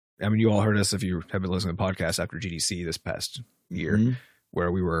I mean, you all heard us if you have been listening to the podcast after GDC this past year,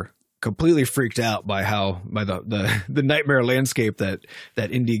 where we were completely freaked out by the nightmare landscape that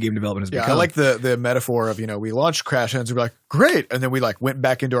indie game development has become. I like the metaphor of, we launched Crash and we're like, great. And then we went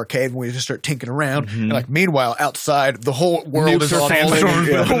back into our cave and we just start tinkering around. And meanwhile, outside, the whole world is on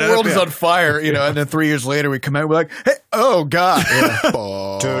the whole world is on fire, and then 3 years later we come out and we're like, hey, oh God.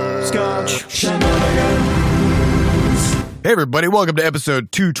 Scotch Shenanigans. Hey everybody, welcome to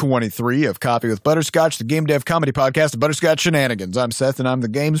episode 223 of Coffee with Butterscotch, the game dev comedy podcast of Butterscotch Shenanigans. I'm Seth and I'm the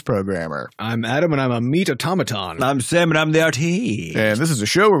games programmer. I'm Adam and I'm a meat automaton. I'm Sam and I'm the RT. And this is a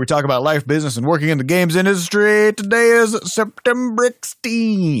show where we talk about life, business, and working in the games industry. Today is September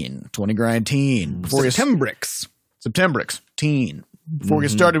 2019. September teen. Before we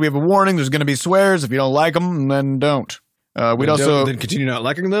get started, we have a warning. There's going to be swears. If you don't like them, then don't. Then continue not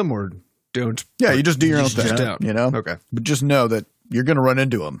liking them or don't. Yeah, you just do your own thing. Okay. But just know that you're going to run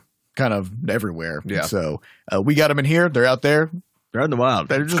into them kind of everywhere. Yeah. So we got them in here. They're out there. They're in the wild.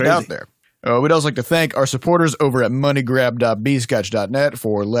 They're just out there. We'd also like to thank our supporters over at moneygrab.bscotch.net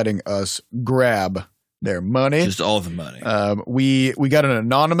for letting us grab their money. Just all the money. We got an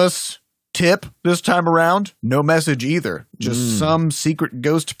anonymous tip this time around. No message either. Just some secret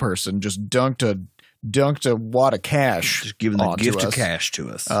ghost person just dunked a wad of cash. Just giving the gift of cash to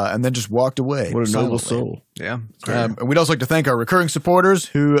us. And then just walked away. What a noble soul. Yeah. And we'd also like to thank our recurring supporters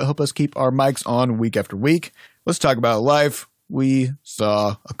who help us keep our mics on week after week. Let's talk about life. We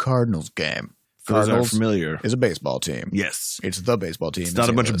saw a Cardinals game. For those Cardinals aren't familiar. is a baseball team. Yes. It's the baseball team. It's not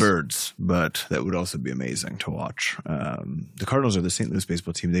a bunch of birds, but that would also be amazing to watch. The Cardinals are the St. Louis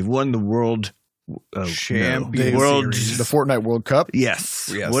baseball team. They've won the world Champion Series. The Fortnite World Cup. Yes.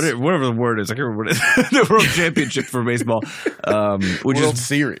 Yes. Whatever the word is. I can't remember what it is. The World Championship for baseball. World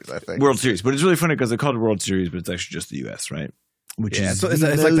Series, I think. World Series. But it's really funny because they call it World Series, but it's actually just the U.S., right? Which is so it's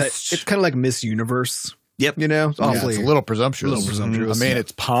like that. It's kind of like Miss Universe. Yep. It's awfully it's a little presumptuous. I mean,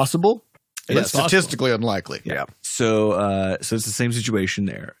 it's possible, but it's statistically unlikely. Yeah. So it's the same situation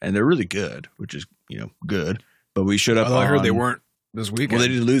there, and they're really good, which is good. But we showed up. I heard they weren't this weekend. Well, they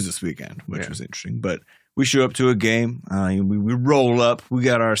did lose this weekend, which was interesting. But we show up to a game. We roll up. We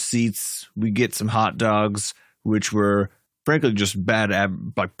got our seats. We get some hot dogs, which were frankly just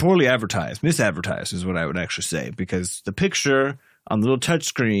poorly advertised, misadvertised is what I would actually say, because the picture on the little touch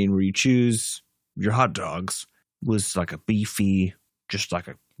screen where you choose your hot dogs was like a beefy, just like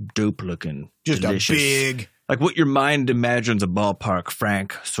a dope looking, Just delicious, a big, like what your mind imagines a ballpark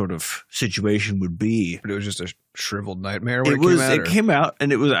Frank sort of situation would be. But it was just a shriveled nightmare when it came out,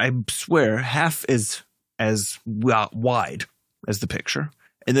 and it was, I swear, half as wide as the picture.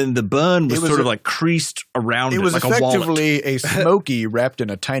 And then the bun was sort of like creased around it. It was like effectively a Smoky wrapped in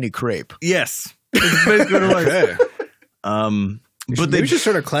a tiny crepe. Yes. It's basically what it was. But they should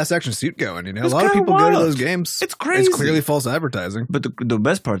start a class action suit going. A lot of people go to those games. It's crazy. It's clearly false advertising. But the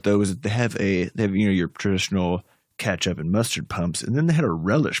best part though is that they have your traditional ketchup and mustard pumps, and then they had a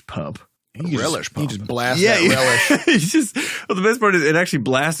relish pump. You just blast that relish. The best part is it actually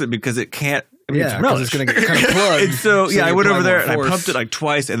blasts it because it can't. It's going to get kind of plugged. And so I went over there and I pumped it like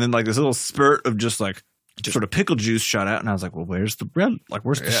twice, and then like this little spurt of just sort of pickle juice shot out, and I was like, well, where's the bread? Like,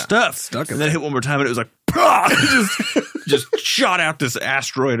 where's the stuff? Stuck in and then it hit one more time, and it was like, just shot out this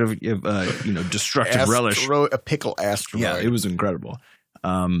asteroid of destructive relish. A pickle asteroid. Yeah, it was incredible.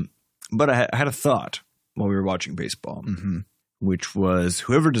 But I had a thought while we were watching baseball, which was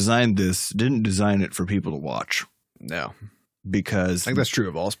whoever designed this didn't design it for people to watch. No. Because I think that's true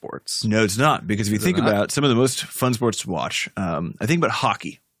of all sports. No, it's not. Because if you think about some of the most fun sports to watch, I think about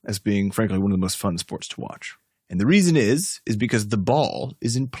hockey as being, frankly, one of the most fun sports to watch. And the reason is because the ball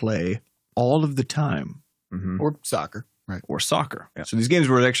is in play all of the time. Or soccer. Right. Or soccer. Yeah. So these games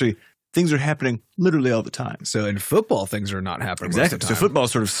where actually things are happening literally all the time. So in football, things are not happening exactly. most of the time. So football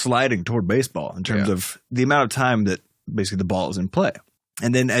is sort of sliding toward baseball in terms of the amount of time that basically the ball is in play.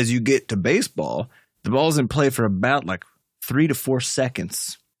 And then as you get to baseball, the ball is in play for about 3 to 4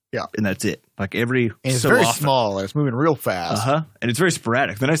 seconds. Yeah. And that's it. Like and it's very small. It's moving real fast. And it's very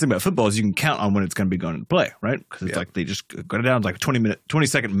sporadic. The nice thing about football is you can count on when it's going to be going into play, right? Because it's like they just go down to 20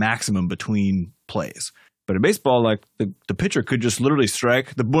 second maximum between plays. But in baseball, the pitcher could just literally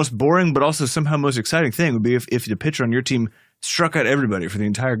strike. The most boring but also somehow most exciting thing would be if the pitcher on your team struck out everybody for the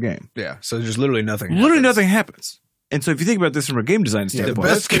entire game. Yeah. So there's literally nothing happens. Literally nothing happens. And so if you think about this from a game design standpoint, the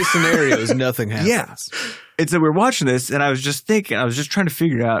best case scenario is nothing happens. Yeah. And so we're watching this, and I was just trying to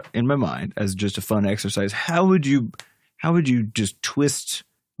figure out in my mind as just a fun exercise, how would you just twist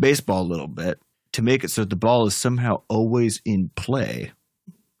baseball a little bit to make it so that the ball is somehow always in play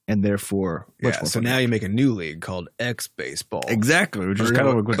and therefore much more so fun. now you make a new league called X Baseball. Exactly, which is kind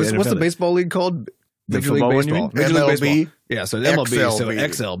of what what's the baseball league called? The Major League football one, you Baseball. mean? Major League MLB? Baseball. Yeah, so the MLB, so XLB.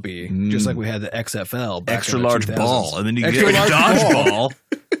 XLB, just like we had the XFL. Back extra in the large 2000s. ball, and then you Extra get like a large dodgeball.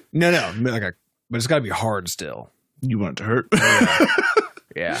 No, but it's got to be hard still. You want it to hurt?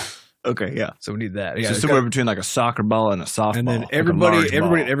 Yeah. Okay, yeah. So we need that. Yeah, So it's somewhere got- between like a soccer ball and a softball. and then like a everybody large at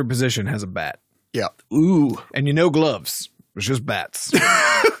ball. every position has a bat. Yeah. Ooh. And gloves. It's just bats.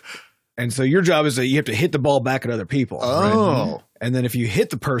 And so your job is that you have to hit the ball back at other people. Oh. Right? And then if you hit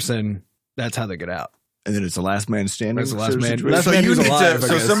the person, that's how they get out. And then it's the last man standing. That's the last sort of man- situation. last So man you who's need alive, to. I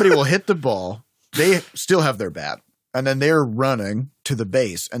So guess. somebody will hit the ball. They still have their bat, and then they're running to the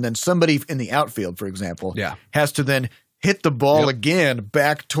base, and then somebody in the outfield, for example, Yeah. has to then hit the ball again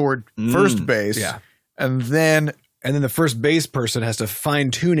back toward first base. Yeah. And then And then the first base person has to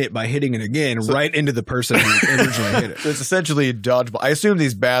fine tune it by hitting it again right into the person who originally hit it. it's essentially dodgeball. I assume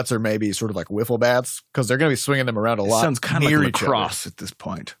these bats are maybe sort of like wiffle bats because they're going to be swinging them around a It lot. sounds kind of near like each lacrosse at this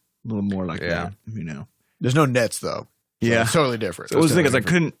point. A little more like Yeah. that, you know. other. There's no nets though. So Yeah. it's totally different. So the thing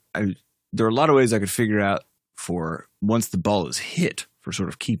is, there are a lot of ways I could figure out for once the ball is hit for sort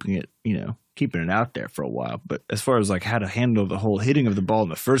of keeping it, keeping it out there for a while. But as far as like how to handle the whole hitting of the ball in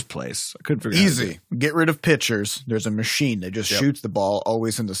the first place, I couldn't figure out. Easy. Get rid of pitchers. There's a machine that just shoots the ball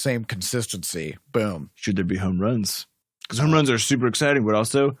always in the same consistency. Boom. Should there be home runs? Because home runs are super exciting, but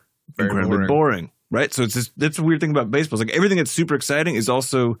also Very incredibly boring, right? So that's a weird thing about baseball. It's like everything that's super exciting is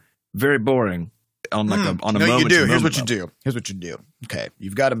also very boring on like on a No, moment. you do. Here's moment what you level. do. Here's what you do. Okay.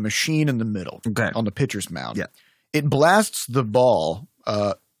 You've got a machine in the middle Okay. on the pitcher's mound. Yeah. It blasts the ball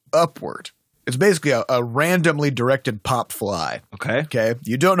upward. It's basically a randomly directed pop fly. Okay. Okay.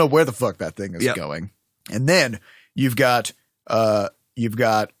 You don't know where the fuck that thing is Yep. going. And then you've got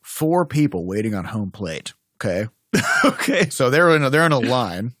 4 people waiting on home plate. Okay. Okay. So they're in a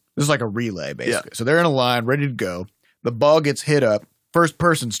line. This is like a relay, basically. Yeah. So they're in a line, ready to go. The ball gets hit up. First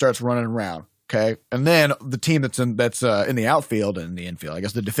person starts running around. Okay, and then the team that's in the outfield and the infield, I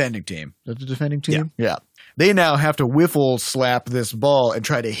guess the defending team. Is that the defending team? Yeah. They now have to wiffle slap this ball and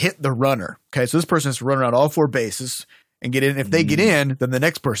try to hit the runner. Okay, so this person has to run around all 4 bases and get in. If they get in, then the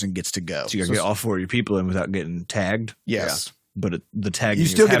next person gets to go. So you got to get all 4 of your people in without getting tagged. Yes. But the tagging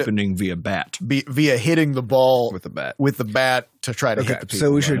still is get happening via bat. Via hitting the ball with the bat. To try to hit the people.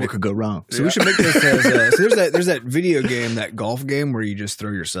 So we should What could go wrong? So we should make this as so there's that video game, that golf game where you just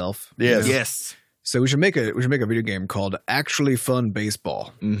throw yourself. Yes. Yes. So we should make a video game called Actually Fun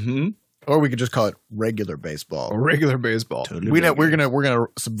Baseball Mm-hmm. Or we could just call it regular baseball. or regular baseball. Totally. We're gonna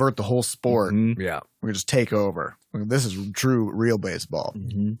subvert the whole sport. Mhm. Yeah. We're gonna just take over. This is true, real baseball.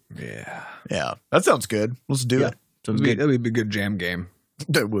 Yeah. Yeah, that sounds good. Let's do it. Sounds good. That'd be a good jam game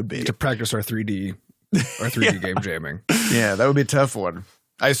That would be. to practice our 3D game jamming. Yeah, that would be a tough one.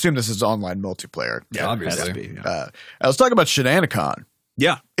 I assume this is online multiplayer. Yeah, obviously. Has to be, yeah. Let's talk about Shenanigans.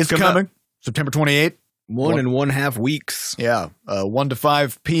 Yeah. It's Coming coming. September 28th. 1.5 weeks. Yeah, 1 to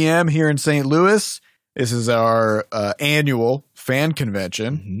 5 p.m. here in St. Louis. This is our annual fan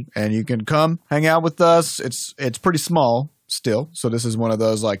convention, and you can come hang out with us. It's pretty small still, so this is one of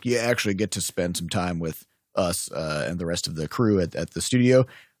those like you actually get to spend some time with us and the rest of the crew at the studio.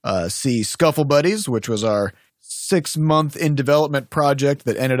 See Scuffle Buddies, which was our 6-month in development project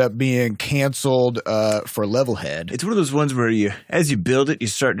that ended up being canceled for Levelhead. It's one of those ones where as you build it, you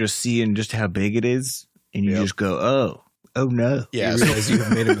start just seeing just how big it is, and you just go, oh no. Yeah, You so- realize you've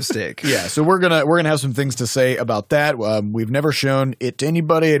made a mistake. Yeah, so we're gonna have some things to say about that. We've never shown it to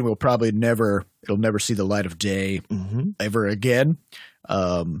anybody, and we'll probably it'll never see the light of day ever again.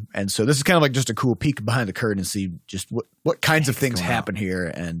 And so this is kind of like just a cool peek behind the curtain and see just what kinds of things happen here,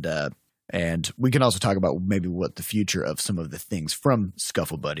 and we can also talk about maybe what the future of some of the things from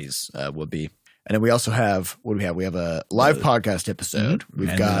Scuffle Buddies will be. And then we also have we have a live podcast episode. We've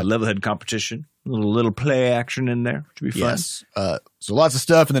And got a Levelhead competition, little play action in there, which would be fun. yes, so lots of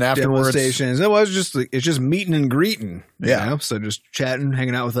stuff, and then Demo afterwards. stations. It's just meeting and greeting. Yeah. You know? So just chatting,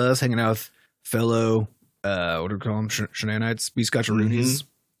 hanging out with us, hanging out with fellow, what do we call them? Shenanites, Scotcheroonies.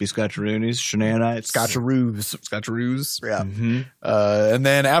 Be Scotcheroonies, Shenanites. Scotcheroos. Scotcheroos. Yeah. Mm-hmm. And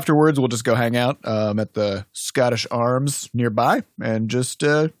then afterwards, we'll just go hang out at the Scottish Arms nearby and just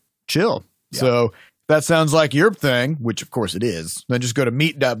chill. Yeah. So that sounds like your thing, which of course it is. Then just go to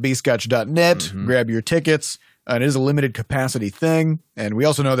meet.bscotch.net, grab your tickets. It is a limited capacity thing. And we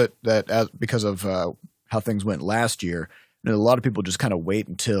also know that because of how things went last year, a lot of people just kind of wait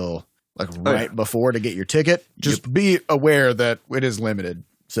until like before to get your ticket. Just be aware that it is limited.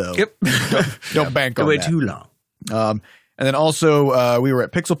 So don't bank on Wait that. too long. And then also we were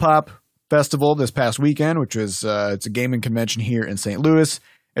at Pixel Pop Festival this past weekend, which was it's a gaming convention here in St. Louis.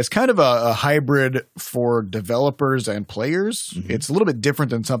 It's kind of a hybrid for developers and players. Mm-hmm. It's a little bit different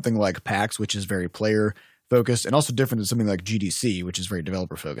than something like PAX, which is very player focused, and also different than something like GDC, which is very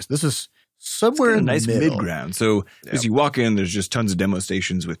developer focused. This is somewhere in the nice mid ground. So as you walk in, there's just tons of demo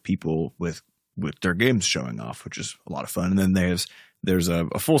stations with people with their games showing off, which is a lot of fun. And then there's a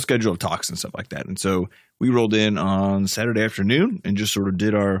full schedule of talks and stuff like that. And so we rolled in on Saturday afternoon and just sort of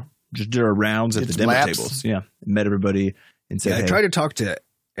did our rounds at the demo tables. Yeah, met everybody and said, I tried to talk to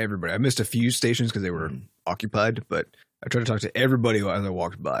everybody. I missed a few stations because they were occupied, but I tried to talk to everybody as I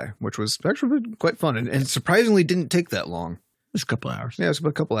walked by, which was actually quite fun and surprisingly didn't take that long. Just a couple hours. Yeah, it was about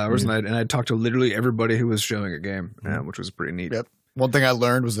a couple hours, and I talked to literally everybody who was showing a game, which was pretty neat. Yep. One thing I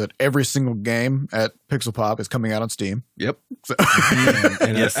learned was that every single game at Pixel Pop is coming out on Steam. Yep. So.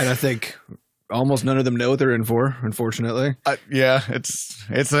 and I think almost none of them know what they're in for, unfortunately. Yeah, it's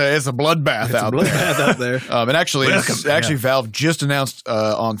a bloodbath out there. And actually, Valve just announced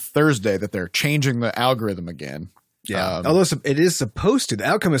on Thursday that they're changing the algorithm again. Yeah, although it is supposed to. The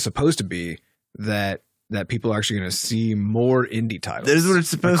outcome is supposed to be that people are actually going to see more indie titles. That is what it's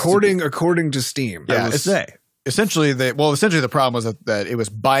supposed to be. According to Steam. Yeah, essentially the problem was that it was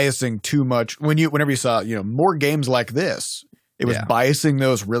biasing too much. Whenever you saw more games like this, it was biasing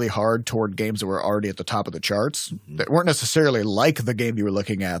those really hard toward games that were already at the top of the charts that weren't necessarily like the game you were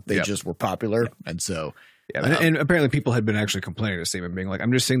looking at. They just were popular, and so. Yeah, and apparently people had been actually complaining to Steam and being like,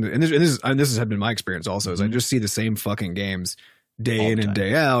 "I'm just seeing," and this has been my experience also. Is I just see the same fucking games day in and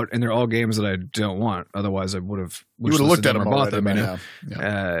day out, and they're all games that I don't want. Otherwise, I would have looked at them or bought them.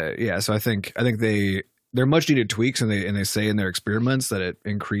 So I think they're much needed tweaks, and they say in their experiments that it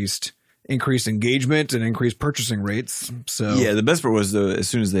increased engagement and increased purchasing rates. So yeah, the best part was though, as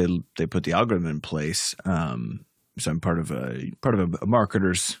soon as they put the algorithm in place. So I'm part of a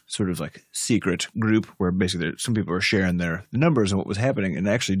marketer's sort of like secret group where basically some people were sharing their numbers and what was happening, and it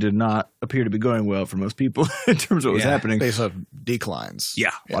actually did not appear to be going well for most people in terms of what was happening. They saw declines.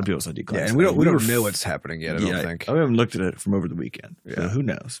 Yeah, a lot of people saw declines. Yeah, and we don't know what's happening yet. I don't think. I haven't looked at it from over the weekend. Yeah, so who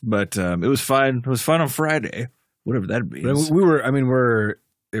knows? But it was fine. It was fun on Friday, whatever that means. But we're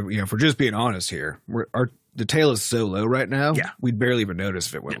if we're just being honest here, the tail is so low right now. Yeah, we'd barely even notice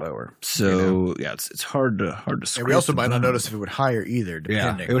if it went lower. So it's hard to. And we also might not notice if it would higher either.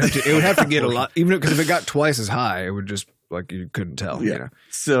 Depending. Yeah, it would have to get a lot. Even because if it got twice as high, it would just you couldn't tell. Yeah.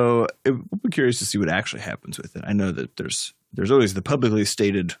 So we'll be curious to see what actually happens with it. I know that there's always the publicly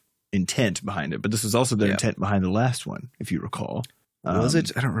stated intent behind it, but this was also the intent behind the last one, if you recall. Was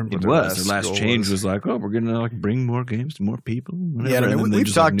it? I don't remember. It was. The last change was like, we're going to bring more games to more people. Whatever. Yeah,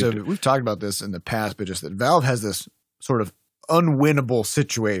 we've talked about this in the past, but just that Valve has this sort of unwinnable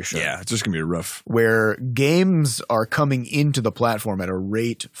situation. Yeah, it's just going to be rough. Where games are coming into the platform at a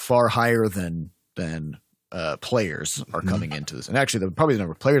rate far higher than players are coming into this. And actually, probably the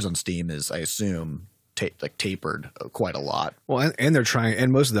number of players on Steam is, I assume, tapered quite a lot. Well, and they're trying,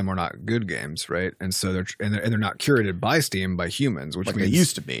 and most of them are not good games, right? And so they're not curated by Steam by humans, which means they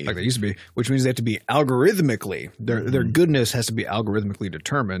used to be, which means they have to be algorithmically. Their goodness has to be algorithmically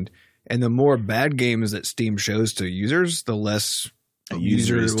determined. And the more bad games that Steam shows to users, the less a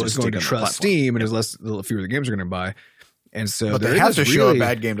user is going to trust Steam, and the fewer the games are going to buy. And so they have to show a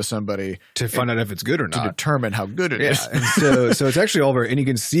bad game to somebody to find out if it's good or not, to determine how good it is. And so it's actually all very, and you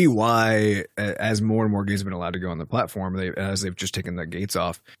can see why as more and more games have been allowed to go on the platform, as they've just taken the gates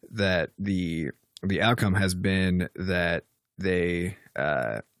off, that the outcome has been that they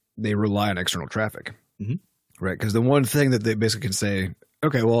rely on external traffic, right? Because the one thing that they basically can say,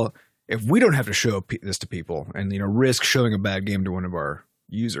 okay, well, if we don't have to show this to people and risk showing a bad game to one of our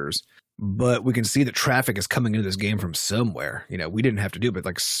users, but we can see that traffic is coming into this game from somewhere. We didn't have to do it,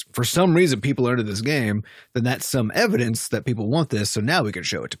 but for some reason people are into this game, then that's some evidence that people want this. So now we can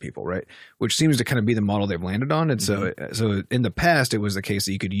show it to people, right? Which seems to kind of be the model they've landed on. And so in the past, it was the case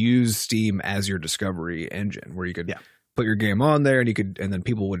that you could use Steam as your discovery engine, where you could put your game on there, and then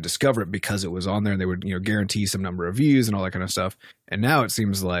people would discover it because it was on there, and they would guarantee some number of views and all that kind of stuff. And now it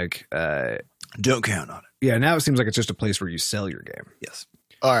seems like don't count on it. Yeah, now it seems like it's just a place where you sell your game. Yes.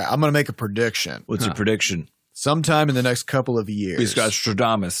 All right, I'm going to make a prediction. What's your prediction? Sometime in the next couple of years. He's got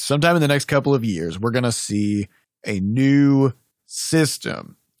Stradamus. Sometime in the next couple of years, we're going to see a new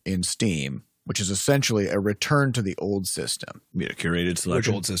system in Steam, which is essentially a return to the old system. You mean a curated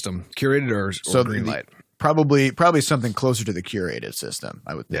selection? Which old system? Curated or Greenlight? Probably something closer to the curated system,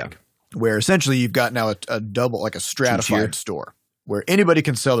 I would think. Yeah. Where essentially you've got now a double, like a stratified store, where anybody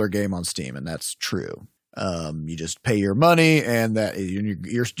can sell their game on Steam, and that's true. You just pay your money, and that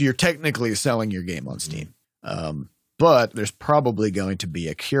you're technically selling your game on Steam. But there's probably going to be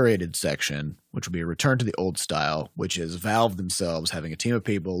a curated section, which will be a return to the old style, which is Valve themselves having a team of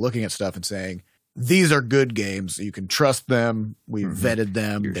people looking at stuff and saying, these are good games. You can trust them. We've vetted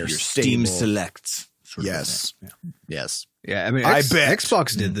them. They're your stable. Steam selects. Yes. Yes. Yeah, I mean, I bet.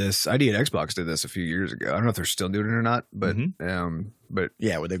 Xbox did this. ID at Xbox did this a few years ago. I don't know if they're still doing it or not, but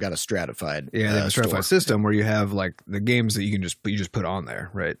Yeah, where they've got a stratified they have a stratified store. system where you have like the games that you just put on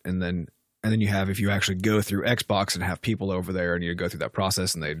there, right? And then you have, if you actually go through Xbox and have people over there and you go through that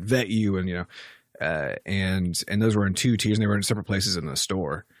process and they vet you and and those were in 2 tiers and they were in separate places in the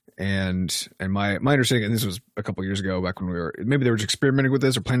store. And my understanding, and this was a couple of years ago, back when maybe they were just experimenting with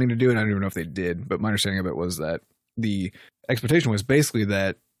this or planning to do it. I don't even know if they did, but my understanding of it was that the expectation was basically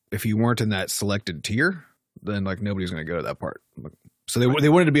that if you weren't in that selected tier, then like nobody's going to go to that part. So they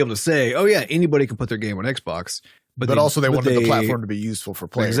wanted to be able to say, oh yeah, anybody can put their game on Xbox, but also they wanted the platform to be useful for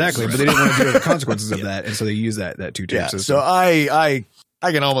players. Exactly, but they didn't want to deal with the consequences of that, and so they used that 2-tier system. So I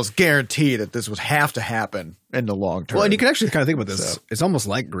can almost guarantee that this would have to happen in the long term. Well, and you can actually kind of think about this. So. It's almost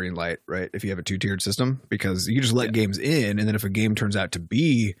like Greenlight, right? If you have a 2-tiered system, because you just let games in, and then if a game turns out to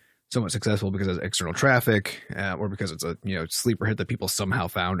be somewhat successful because of external traffic or because it's a sleeper hit that people somehow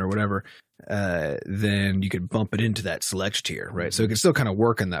found or whatever, then you could bump it into that select tier, right? So it can still kind of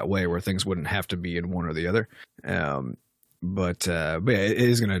work in that way where things wouldn't have to be in one or the other. But yeah, it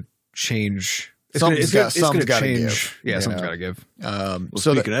is going to change. Something's got to change. Give. Yeah, something's got to give.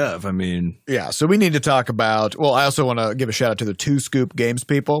 Speaking of, I mean, so we need to talk about. Well, I also want to give a shout out to the 2Scoop Games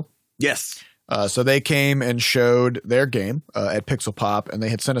people. Yes. So they came and showed their game at Pixel Pop, and they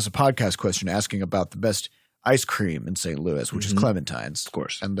had sent us a podcast question asking about the best ice cream in St. Louis, which is Clementines. Of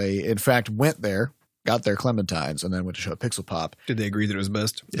course. And they, in fact, went there, got their Clementines, and then went to show at Pixel Pop. Did they agree that it was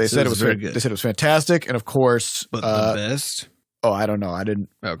best? They said it was very good. They said it was fantastic, and of course, but the best. Oh, I don't know. I didn't.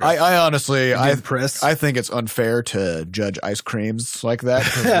 Okay. I honestly, I think it's unfair to judge ice creams like that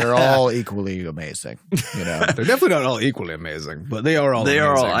because they're all equally amazing. They're definitely not all equally amazing, but they are all. They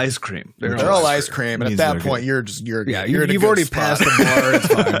are all ice cream. They're all ice cream, and at that point, you've already passed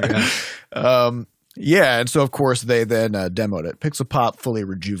the bar. It's fine. Yeah, and so of course they then demoed it. Pixel Pop, fully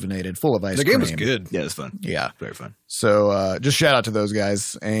rejuvenated, full of ice cream. The game was good. Yeah, it's fun. Yeah, very fun. So just shout out to those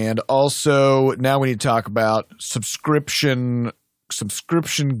guys. And also now we need to talk about subscription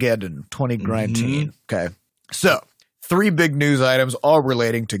Geddon 2019. Okay, so 3 big news items, all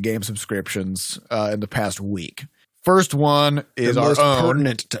relating to game subscriptions in the past week. First one is the most our own,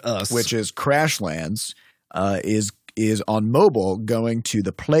 pertinent to us, which is Crashlands. Is on mobile going to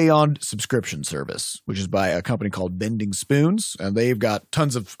the PlayOn subscription service, which is by a company called Bending Spoons. And they've got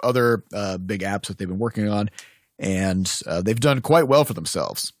tons of other big apps that they've been working on. And they've done quite well for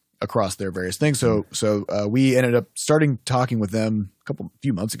themselves across their various things. So we ended up talking with them a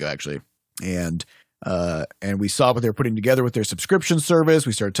few months ago, actually. And we saw what they were putting together with their subscription service.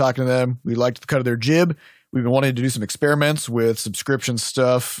 We started talking to them. We liked the cut of their jib. We've been wanting to do some experiments with subscription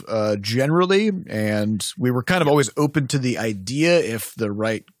stuff generally, and we were kind of always open to the idea if the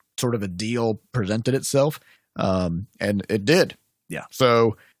right sort of a deal presented itself, and it did. Yeah.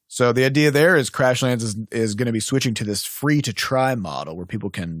 So the idea there is Crashlands is going to be switching to this free-to-try model where people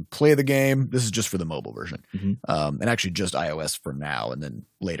can play the game. This is just for the mobile version, and actually just iOS for now, and then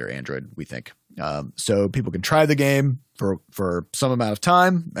later Android, we think. So people can try the game for some amount of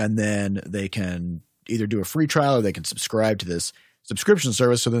time, and then they can either do a free trial or they can subscribe to this subscription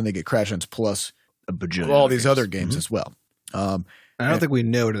service. So then they get Crashlands plus a bajillion all these other games as well. I don't think we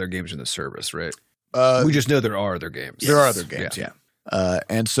know other games in the service, right? We just know there are other games. There are other games, yeah.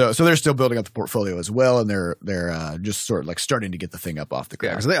 And so they're still building up the portfolio as well, and they're just sort of like starting to get the thing up off the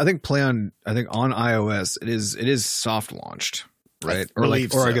ground. Yeah, because I think on iOS it is soft launched. Right.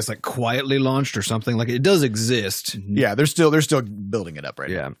 I guess like quietly launched or something. Like it does exist. Yeah, they're still building it up right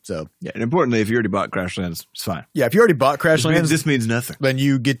now. So yeah, and importantly, if you already bought Crashlands, it's fine. Yeah, if you already bought Crashlands, this means nothing. Then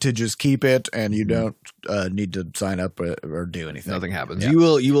you get to just keep it, and you don't need to sign up or do anything. Nothing happens. Yeah.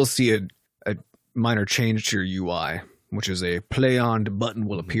 You will see a minor change to your UI, which is a play on button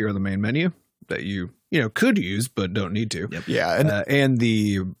will appear in the main menu that you could use but don't need to. Yep. Yeah, and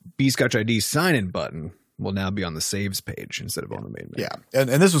the Bscotch ID sign in button will now be on the saves page instead of on the main menu. Yeah,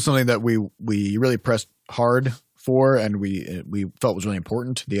 and this was something that we really pressed hard for, and we felt was really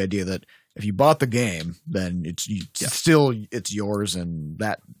important. The idea that if you bought the game, then it's yours, and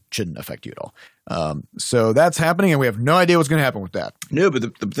that shouldn't affect you at all. So that's happening, and we have no idea what's going to happen with that. No, but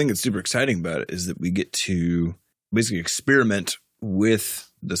the thing that's super exciting about it is that we get to basically experiment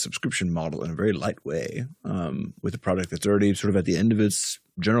with the subscription model in a very light way with a product that's already sort of at the end of its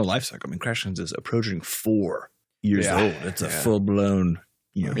general life cycle. I mean, Crashlands is approaching 4 years old. It's a full-blown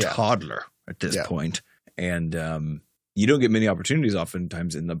toddler at this point. And you don't get many opportunities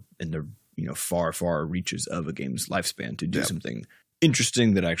oftentimes in the far reaches of a game's lifespan to do something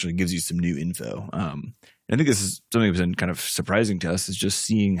interesting that actually gives you some new info. And I think this is something that's been kind of surprising to us, is just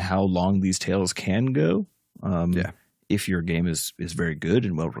seeing how long these tales can go. If your game is very good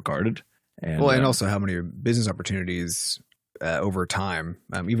and well regarded. And also how many business opportunities over time,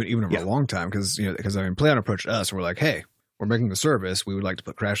 even over a long time, because PlayOn approached us and we're like, hey, we're making the service, we would like to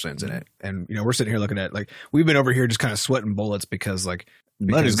put Crashlands in it, and we're sitting here looking at, like, we've been over here just kind of sweating bullets because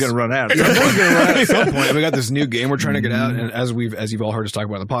money's gonna run out. Money's gonna run out at some point. We got this new game we're trying to get out, and as you've all heard us talk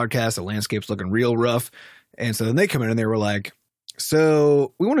about on the podcast, the landscape's looking real rough, and so then they come in and they were like,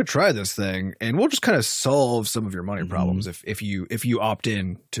 so we want to try this thing, and we'll just kind of solve some of your money problems if you opt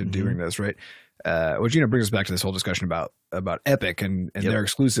in to doing this, right? Which brings us back to this whole discussion about Epic and their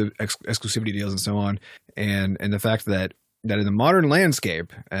exclusivity deals and so on, and the fact that in the modern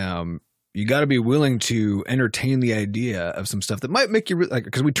landscape, you got to be willing to entertain the idea of some stuff that might make you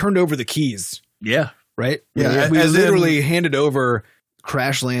because we turned over the keys, right? Yeah, we literally handed over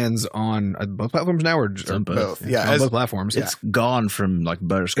Crashlands on both platforms now, or both. On both platforms. It's gone from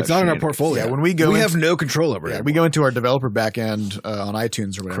Butterscotch. It's not in our portfolio. Yeah, when we have no control over it. We go into our developer backend on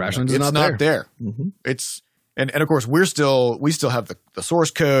iTunes or whatever. Crashlands is not there. Mm-hmm. It's and of course we still have the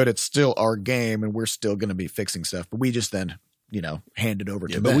source code. It's still our game, and we're still going to be fixing stuff. But we just then hand it over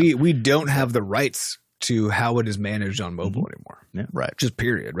to them. But we don't have the rights to how it is managed on mobile anymore. Yeah. Right. Just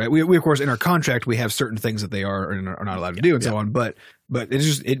period. Right. We of course in our contract we have certain things that they are not allowed to do and so on. But it's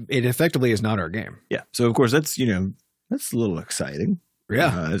just it effectively is not our game. Yeah. So of course that's a little exciting.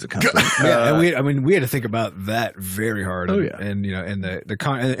 Yeah. As a company. And we had to think about that very hard. Oh, and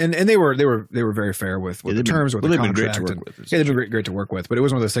they were very fair with the terms, with the contract. Been great to work with. They've been great to work with. But it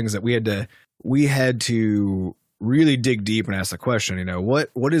was one of those things that we had to really dig deep and ask the question,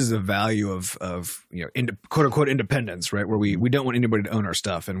 what is the value of quote unquote independence, right? Where we don't want anybody to own our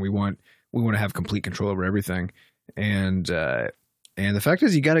stuff, and we want to have complete control over everything. And the fact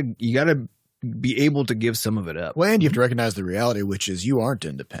is, you gotta be able to give some of it up. Well, and you have to recognize the reality, which is you aren't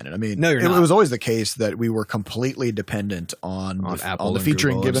independent. I mean, no, you're not. It was always the case that we were completely dependent on Apple, on the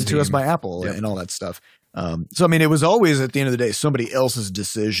featuring Google given to us by Apple and all that stuff. So I mean, it was always at the end of the day somebody else's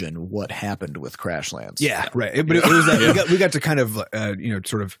decision what happened with Crashlands. Yeah, right. But it was that we got to kind of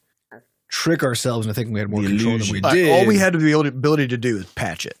sort of trick ourselves into thinking we had more control than we did. All we had the ability to do is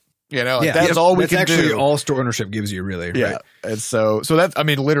patch it. That's all we can do. Actually, all store ownership gives you, really. Yeah, right? And so that's, I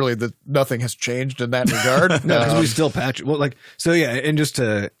mean, literally, nothing has changed in that regard. No, because we still patch it. Well, and just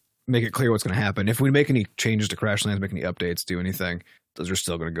to make it clear what's going to happen, if we make any changes to Crashlands, make any updates, do anything, those are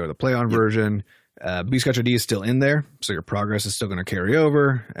still going to go to the PlayOn version. Bscotch ID is still in there, so your progress is still going to carry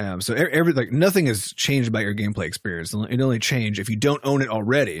over. So nothing has changed about your gameplay experience. It only change if you don't own it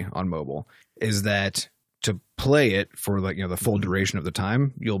already on mobile is that to play it for the full duration of the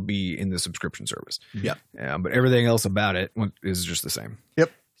time, you'll be in the subscription service. Yeah. But everything else about it is just the same.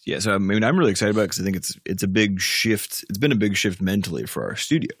 Yep. Yeah. So I mean, I'm really excited about it because I think it's a big shift. It's been a big shift mentally for our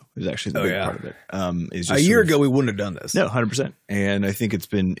studio. Is actually the big part of it. A year ago, we wouldn't have done this. No, 100%. And I think it's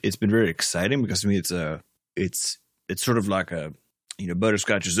been very exciting because to me, it's sort of like a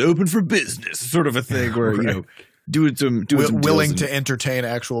Butterscotch is open for business sort of a thing where right. Doing some willing to entertain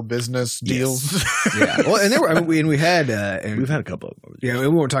actual business deals. Yeah. Well, and we had we've had a couple of them. Yeah, we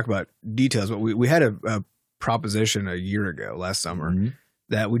won't talk about details, but we had a proposition a year ago, last summer,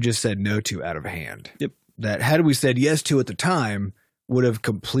 that we just said no to out of hand. Yep. That had we said yes to at the time, would have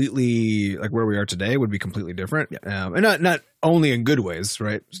completely, where we are today, would be completely different. Yeah. And not only in good ways,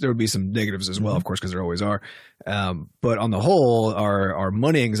 right? So there would be some negatives as well, of course, because there always are. But on the whole, our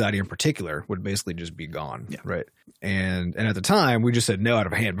money anxiety in particular would basically just be gone, right? And at the time, we just said no out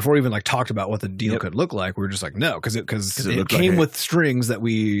of hand. Before we even talked about what the deal could look like, we were just like, no, because it came with strings that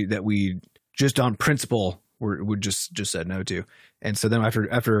we just on principle would just said no to. And so then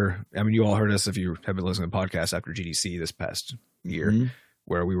after I mean, you all heard us if you have been listening to the podcast after GDC this past year,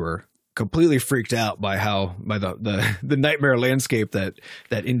 where we were completely freaked out by the nightmare landscape that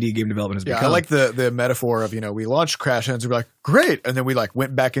indie game development has become. I like the metaphor of, we launched Crashlands and we're like, great. And then we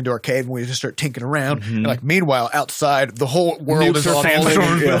went back into our cave and we just start tinkering around. And meanwhile, outside the whole world is on fire.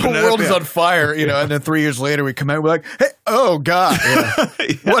 The whole world is on fire, and then 3 years later we come out and we're like, hey, oh God,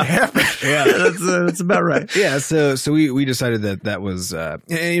 what happened? Yeah, that's about right. Yeah. So we decided that was,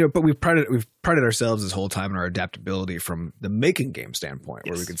 but we've prided ourselves this whole time in our adaptability from the making game standpoint,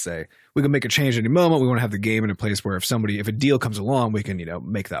 where we could say we can make a change at any moment. We want to have the game in a place where if a deal comes along, we can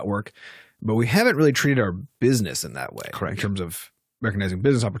make that work. But we haven't really treated our business in that way. Correct. In terms of recognizing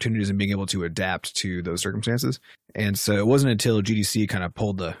business opportunities and being able to adapt to those circumstances. And so it wasn't until GDC kind of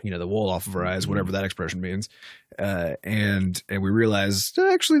pulled the wool off of our eyes, whatever that expression means, and we realized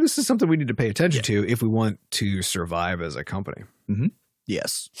actually this is something we need to pay attention to if we want to survive as a company. Mm-hmm.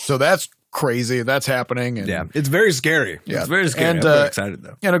 Yes. So that's crazy. That's happening. And yeah, it's very scary. Yeah, it's very scary. And, I'm very excited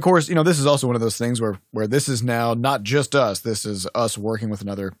though. And of course, this is also one of those things where this is now not just us. This is us working with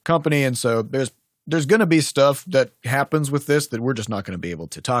another company, and so there's going to be stuff that happens with this that we're just not going to be able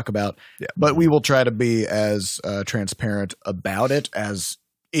to talk about. Yeah. But we will try to be as transparent about it as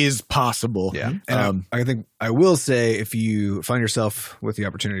is possible. Yeah. And I think I will say, if you find yourself with the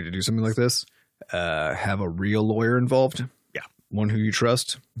opportunity to do something like this, have a real lawyer involved. Yeah. One who you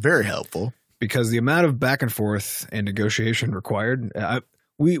trust. Very helpful. Because the amount of back and forth and negotiation required,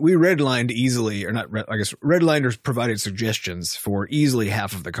 we redlined easily, or not, I guess redliners provided suggestions for easily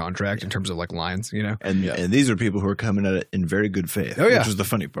half of the contract in terms of like lines, And these are people who are coming at it in very good faith, which is the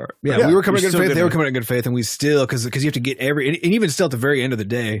funny part. Yeah, we were coming in good faith. They were coming in good faith, and we still, because you have to get and even still at the very end of the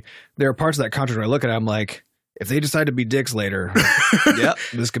day, there are parts of that contract where I look at it, I'm like, if they decide to be dicks later,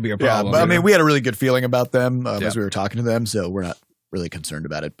 this could be a problem. Yeah, but we had a really good feeling about them as we were talking to them, so we're not really concerned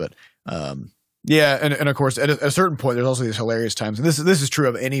about it. But yeah, and of course, at a certain point, there's also these hilarious times, and this is true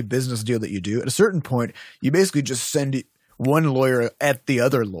of any business deal that you do. At a certain point, you basically just send one lawyer at the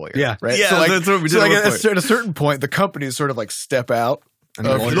other lawyer. Yeah, right. Yeah, so that's what we did. At a certain point, the companies sort of like step out of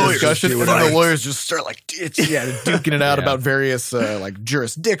the discussion, and then the lawyers just start like duking it out about various like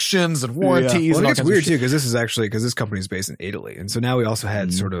jurisdictions and warranties. Yeah. Well, and it's weird too, because this company is based in Italy, and so now we also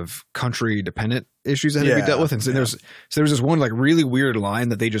had sort of country dependent issues that had to be dealt with, and so there was this one like really weird line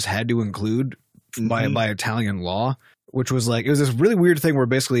that they just had to include by Italian law, which was like, it was this really weird thing where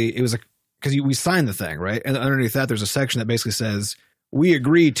basically it was like, because we signed the thing, right, and underneath that there's a section that basically says, we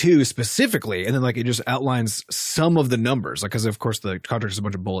agree to specifically, and then like it just outlines some of the numbers, like, because of course the contract is a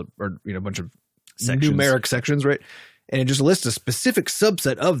bunch of a bunch of numeric sections, right? And it just lists a specific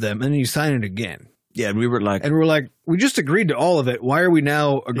subset of them, and then you sign it again. Yeah, and we were like, we just agreed to all of it. Why are we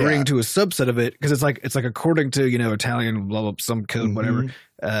now agreeing to a subset of it? Because it's like according to Italian blah blah some code whatever.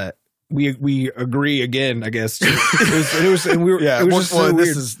 We agree again, I guess. This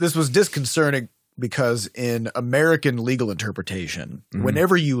was disconcerting. Because in American legal interpretation,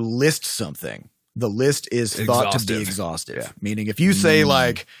 whenever you list something, the list is thought to be exhaustive. Yeah. Meaning if you say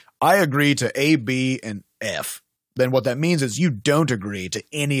like, I agree to A, B, and F, then what that means is you don't agree to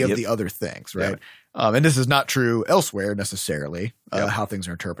any of the other things, right? And this is not true elsewhere necessarily, how things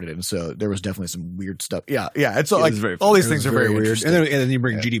are interpreted. And so there was definitely some weird stuff. Yeah. It's all these things are very weird. And then you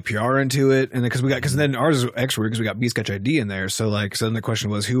bring GDPR into it. And because then ours is extra weird because we got BSketch ID in there. So then the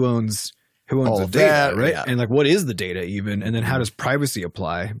question was, who owns the data, right? Yeah. And like, what is the data even? And then how does privacy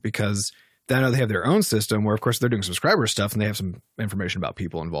apply? Because I know they have their own system where, of course, they're doing subscriber stuff and they have some information about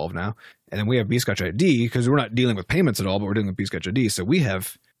people involved now. And then we have BSketch ID because we're not dealing with payments at all, but we're dealing with BSketch ID. So we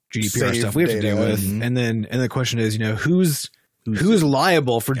have GDPR stuff we have to deal with. And then the question is, who's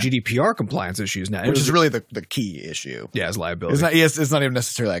liable for GDPR compliance issues now? Which is really the key issue. Yeah, it's liability. It's not even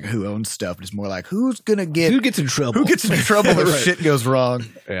necessarily like who owns stuff. It's more like who gets in trouble. Who gets in trouble if shit goes wrong.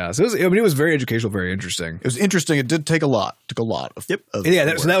 Yeah, so it was very educational, very interesting. It was interesting. It did take a lot. Took a lot of so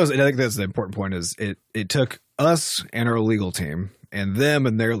that was. I think that's the important point. Is it took us and our legal team and them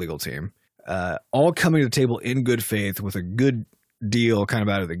and their legal team all coming to the table in good faith with a good deal kind of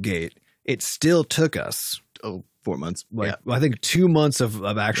out of the gate. It still took us 4 months. I think 2 months of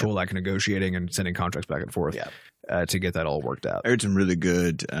actual like negotiating and sending contracts back and forth to get that all worked out. I heard some really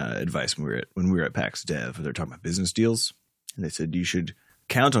good advice when we were at PAX Dev. They're talking about business deals, and they said you should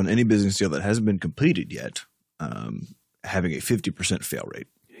count on any business deal that hasn't been completed yet having a 50% fail rate.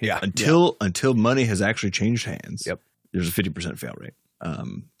 Yeah. Until money has actually changed hands. Yep. There's a 50% fail rate.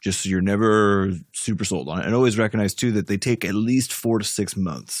 Just so you're never super sold on it, and always recognize too that they take at least 4 to 6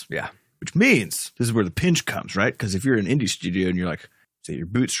 months. Yeah. Which means this is where the pinch comes, right? Because if you're an indie studio and you're like, say you're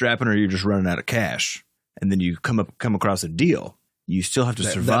bootstrapping or you're just running out of cash, and then you come across a deal, you still have to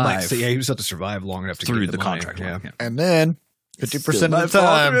survive. You still have to survive long enough to through get the contract. Yeah. And then 50% of the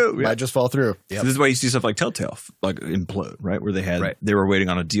time might just fall through. Yep. So this is why you see stuff like Telltale like implode, right? Where they were waiting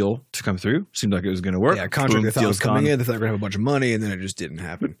on a deal to come through. Seemed like it was going to work. Yeah, contract they thought was coming in. They thought they were going to have a bunch of money, and then it just didn't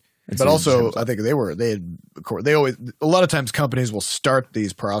happen. But also, I think they always, a lot of times companies will start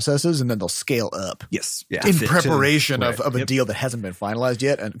these processes and then they'll scale up. Yes. Yeah. In preparation of a deal that hasn't been finalized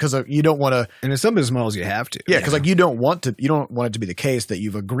yet. And because you don't want to. And in some business models, you have to. Yeah. Because you don't want it to be the case that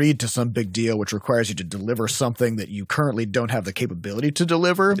you've agreed to some big deal, which requires you to deliver something that you currently don't have the capability to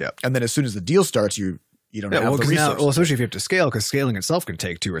deliver. Yep. And then as soon as the deal starts, you you don't have the resources. Now, especially if you have to scale, because scaling itself can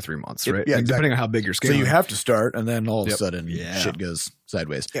take 2 or 3 months, right? Yeah, exactly. Depending on how big you're scaling. So you have to start, and then all of a sudden shit goes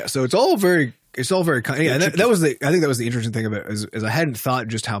sideways. Yeah, so it's all very yeah. And that was I think that was the interesting thing about it is I hadn't thought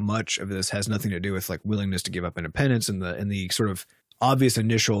just how much of this has nothing to do with like willingness to give up independence and the sort of obvious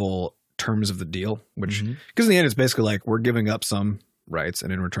initial terms of the deal, which because in the end it's basically like we're giving up some rights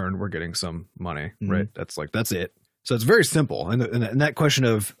and in return we're getting some money, right? That's it. So it's very simple, and that question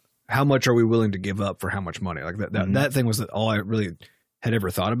of how much are we willing to give up for how much money, like that thing was all I really had ever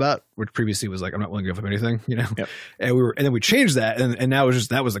thought about, which previously was like I'm not willing to give up anything, you know. Yep. And then we changed that, and now it was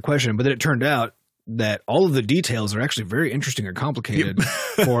that was the question. But then it turned out that all of the details are actually very interesting and complicated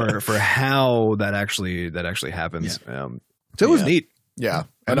for how that actually happens. Yeah. So it was neat. Yeah,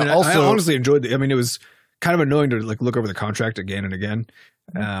 and I honestly enjoyed it. I mean, it was kind of annoying to like look over the contract again and again.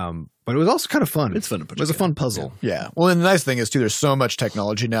 But it was also kind of fun. It's fun to put It was a fun puzzle. Yeah. Well, and the nice thing is too, there's so much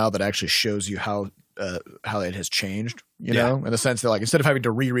technology now that actually shows you how it has changed, you know, in the sense that like instead of having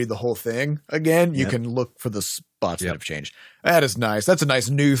to reread the whole thing again, you can look for the spots that have changed. That is nice. That's a nice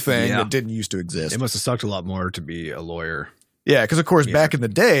new thing that didn't used to exist. It must have sucked a lot more to be a lawyer. Yeah, because of course back in the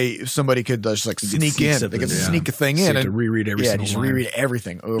day, somebody could just like sneak in. They could sneak a thing in and to reread every single just line. reread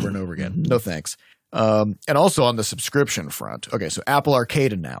everything over and over again. No thanks. And also on the subscription front. Okay, so Apple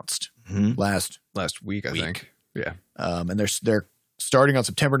Arcade announced last week, I think. Yeah. And they're starting on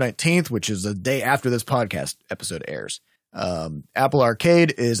September 19th, which is the day after this podcast episode airs. Apple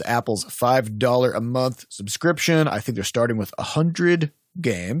Arcade is Apple's $5 a month subscription. I think they're starting with 100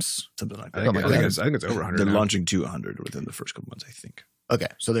 games. Something like I that. think it's over 100. They're now. launching to 100 within the first couple months, I think. Okay,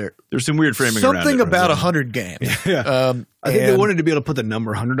 so there's some weird framing around it. Something about 100 games. Yeah. I think they wanted to be able to put the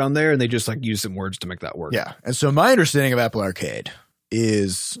number 100 on there, and they just like used some words to make that work. Yeah. And so my understanding of Apple Arcade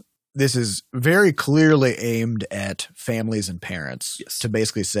is this is very clearly aimed at families and parents to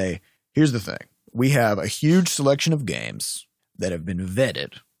basically say, here's the thing. We have a huge selection of games that have been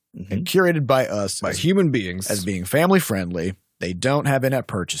vetted and curated by us by human beings as being family friendly. They don't have in-app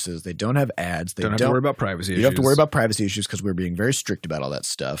purchases. They don't have ads. They don't have to worry about privacy issues. You don't have to worry about privacy issues because we're being very strict about all that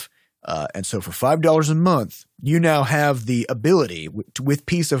stuff. And so for $5 a month, you now have the ability with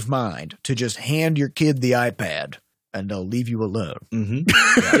peace of mind to just hand your kid the iPad and they'll leave you alone.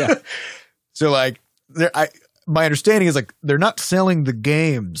 So like my understanding is like they're not selling the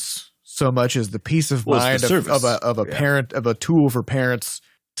games so much as the peace of mind of a parent, of a tool for parents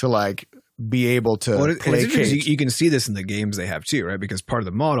to like be able to placate. You can see this in the games they have too, right? Because part of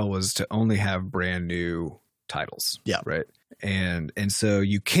the model was to only have brand new titles. Yeah. Right. And so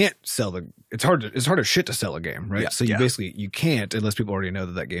you can't sell it's hard as shit to sell a game, right? Yeah. So you can't unless people already know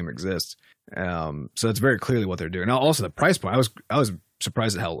that game exists. So that's very clearly what they're doing. Now also the price point, I was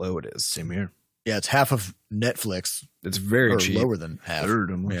surprised at how low it is. Same here. Yeah, it's half of Netflix. It's very cheap. Lower than half.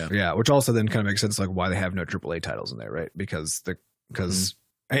 Third almost. Yeah, which also then kind of makes sense like why they have no AAA titles in there, right? Because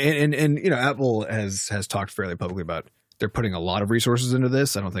and you know, Apple has talked fairly publicly about they're putting a lot of resources into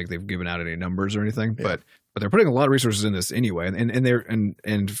this. I don't think they've given out any numbers or anything, but they're putting a lot of resources in this anyway.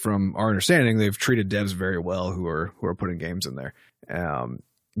 And from our understanding, they've treated devs very well who are putting games in there.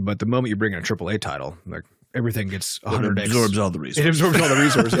 But the moment you bring in a AAA title, like everything gets 100x. It absorbs all the resources. It absorbs all the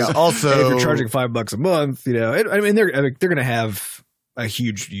resources. Also, and if you're charging $5 a month, you know, they're going to have a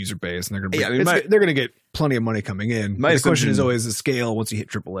huge user base, and they're going to they're going to get plenty of money coming in. The question is always the scale. Once you hit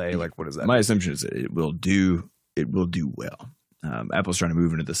AAA, like what is that? My assumption is that it will do well. Apple's trying to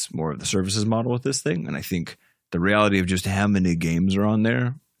move into this more of the services model with this thing, and I think the reality of just how many games are on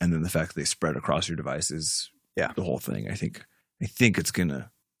there, and then the fact that they spread across your devices, the whole thing. I think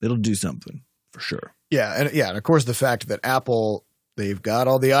it'll do something for sure. Yeah, and of course the fact that Apple, they've got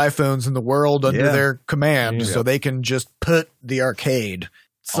all the iPhones in the world under their command, so they can just put the arcade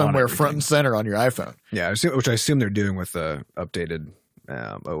somewhere front and center on your iPhone. Yeah, which I assume they're doing with the updated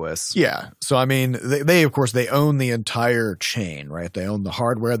OS. Yeah, so I mean, they of course they own the entire chain, right? They own the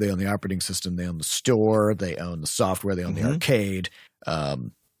hardware, they own the operating system, they own the store, they own the software, they own the arcade.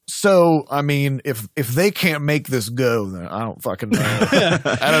 So, I mean, if they can't make this go, then I don't fucking know.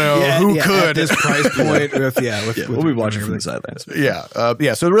 I don't know who could. At this price point, we'll be watching from the sidelines.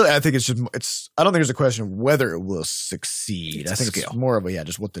 So really, I think I don't think there's a question of whether it will succeed. I think it's more of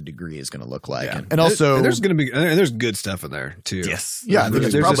just what the degree is going to look like. Yeah. And also, there's going to be, and there's good stuff in there too. Yes. Yeah.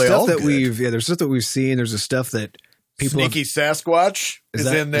 There's probably stuff all that good. there's stuff that we've seen. There's the stuff that people Sneaky Sasquatch is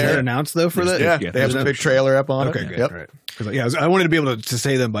in there. Is that announced though for that? Yeah. They have a big trailer up on it. Okay, good. Yep. Right. I wanted to be able to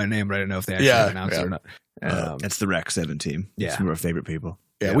say them by name, but I didn't know if they actually announced it or not. That's the Rec 7 team. It's one of our favorite people.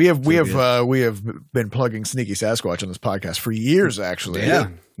 Yeah, we have been plugging Sneaky Sasquatch on this podcast for years, actually. Yeah,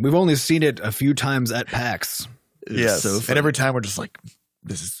 we've only seen it a few times at PAX. Yes, and every time we're just like,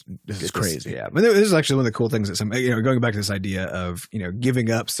 this is crazy. Yeah, but this is actually one of the cool things that going back to this idea of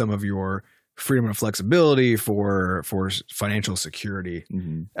giving up some of your freedom and flexibility for financial security.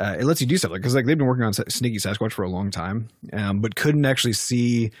 It lets you do stuff because they've been working on Sneaky Sasquatch for a long time, but couldn't actually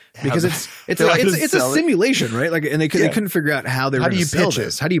see because it's a simulation, right? And they couldn't figure out how they were going to sell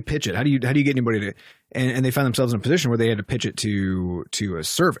this. How do you pitch it? How do you get anybody to? And they found themselves in a position where they had to pitch it to a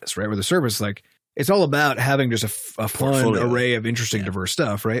service, right? Where the service it's all about having just a fun array of interesting, diverse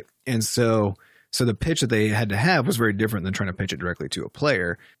stuff, right? And so the pitch that they had to have was very different than trying to pitch it directly to a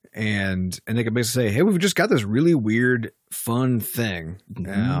player. And they could basically say, hey, we've just got this really weird, fun thing.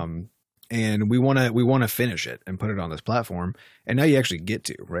 And we want to finish it and put it on this platform. And now you actually get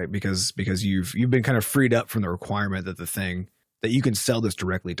to, right? Because you've been kind of freed up from the requirement that you can sell this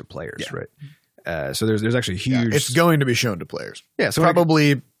directly to players, right? So there's actually huge. It's going to be shown to players. Yeah. So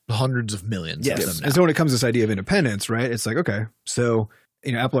probably hundreds of millions of them now. And so when it comes to this idea of independence, right? It's like, okay, so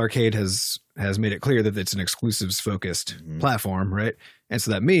Apple Arcade has made it clear that it's an exclusives focused platform, right? And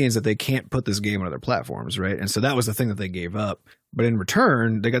so that means that they can't put this game on other platforms, right? And so that was the thing that they gave up. But in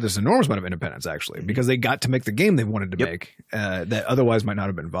return, they got this enormous amount of independence actually, because they got to make the game they wanted to make that otherwise might not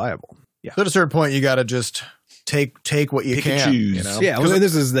have been viable. Yeah. So at a certain point, you got to just take what you can. Choose. Yeah. Well,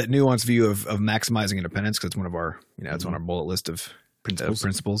 this is that nuanced view of maximizing independence because it's one of our, it's on our bullet list of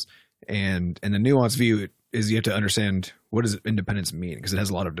principles. And the nuanced view is you have to understand what does independence mean because it has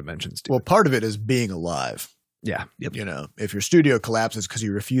a lot of dimensions to it. Part of it is being alive. Yeah. Yep. If your studio collapses because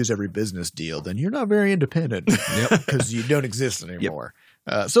you refuse every business deal, then you're not very independent because you don't exist anymore.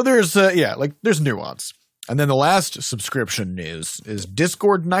 So there's there's nuance. And then the last subscription news is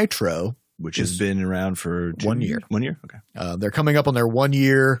Discord Nitro, which has been around for 1 year. 1 year. Okay. They're coming up on their 1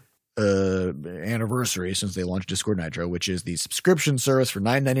 year anniversary since they launched Discord Nitro, which is the subscription service for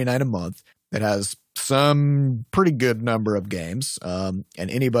 $9.99 a month that has some pretty good number of games. And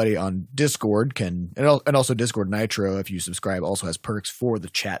anybody on Discord can, and also Discord Nitro, if you subscribe, also has perks for the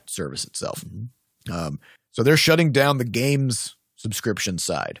chat service itself. So they're shutting down the games subscription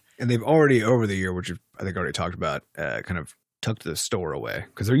side. And they've already, over the year, which I think I already talked about, kind of tucked the store away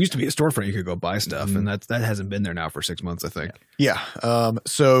because there used to be a storefront you could go buy stuff, and that hasn't been there now for 6 months, I think. Yeah.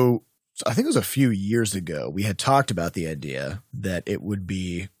 So I think it was a few years ago we had talked about the idea that it would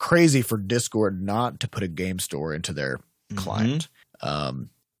be crazy for Discord not to put a game store into their client,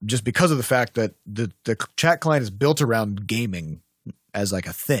 just because of the fact that the chat client is built around gaming as like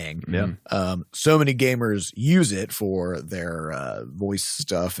a thing. So many gamers use it for their voice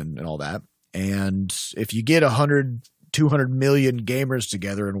stuff and all that. And if you get 200 million gamers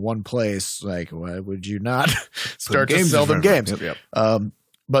together in one place, why would you not start to sell them games?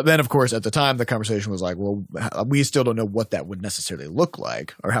 But then, of course, at the time, the conversation was like, well, we still don't know what that would necessarily look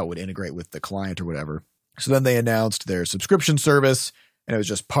like or how it would integrate with the client or whatever. So then they announced their subscription service, and it was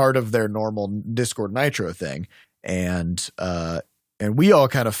just part of their normal Discord Nitro thing. And we all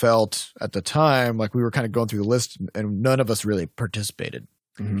kind of felt at the time like we were kind of going through the list, and none of us really participated.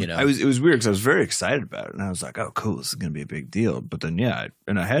 It was weird because I was very excited about it, and I was like, "Oh, cool! This is going to be a big deal." But then, I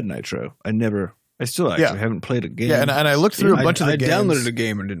had Nitro. I still actually haven't played a game. Yeah, and I looked through a bunch of the games. I downloaded a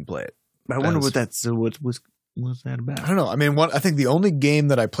game and didn't play it. But I wonder what what's that about? I don't know. I mean, I think the only game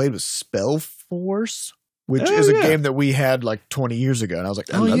that I played was Spellforce, which is a game that we had like 20 years ago, and I was like,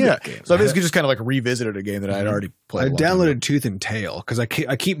 oh yeah. So I basically just kind of like revisited a game that I had already played. I downloaded Tooth and Tail because I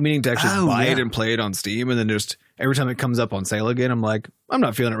keep meaning to actually buy it and play it on Steam, and then just every time it comes up on sale again, I'm like, I'm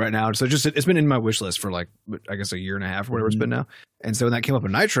not feeling it right now. So it's been in my wish list for like, I guess, a year and a half or whatever it's been now. And so when that came up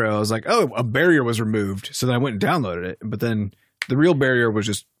in Nitro, I was like, oh, a barrier was removed. So then I went and downloaded it. But then the real barrier was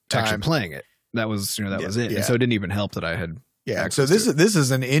just actually playing it. That was, was it. Yeah. And so it didn't even help that I had. Yeah. So this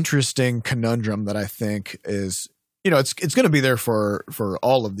is an interesting conundrum that I think is, it's going to be there for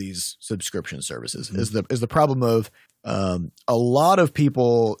all of these subscription services. Is the problem of a lot of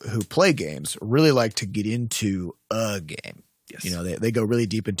people who play games really like to get into a game. Yes. They go really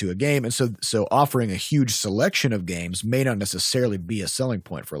deep into a game. And so offering a huge selection of games may not necessarily be a selling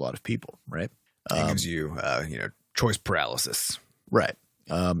point for a lot of people, right? It gives you, choice paralysis. Right.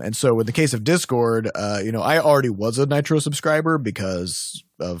 And so with the case of Discord, I already was a Nitro subscriber because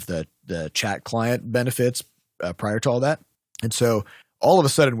of the chat client benefits prior to all that. And so all of a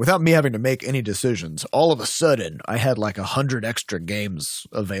sudden, without me having to make any decisions, all of a sudden I had like 100 extra games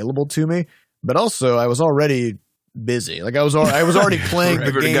available to me. But also I was already busy. Like I was already playing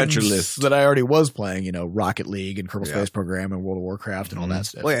the games got your list. That I already was playing, Rocket League and Kerbal Space Program and World of Warcraft and all that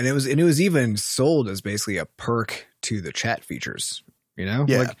stuff. Well, and it was even sold as basically a perk to the chat features.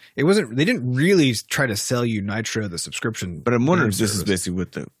 Like it wasn't. They didn't really try to sell you Nitro, the subscription. But I'm wondering if this is basically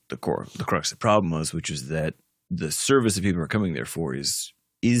what the crux of the problem was, which is that the service that people are coming there for is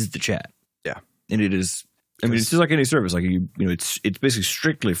the chat. Yeah. And it is, I mean, it's just like any service. Like, it's basically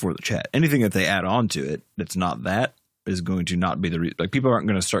strictly for the chat. Anything that they add on to it that's not that is going to not be the reason. Like, people aren't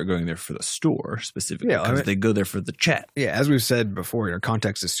going to start going there for the store specifically because they go there for the chat. Yeah, as we've said before,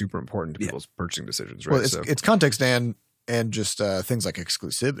 context is super important to people's purchasing decisions, right? Well, it's context and just things like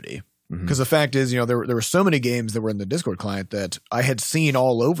exclusivity. Because the fact is, there were so many games that were in the Discord client that I had seen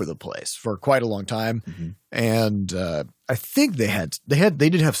all over the place for quite a long time, and I think they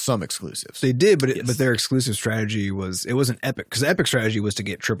did have some exclusives. They did, but their exclusive strategy wasn't Epic, because the Epic strategy was to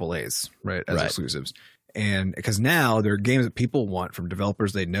get AAAs right as exclusives, and because now there are games that people want from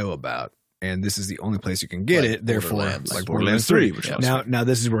developers they know about. And this is the only place you can get it. Therefore, like Borderlands 3. Which now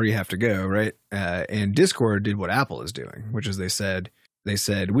this is where you have to go, right? And Discord did what Apple is doing, which is they said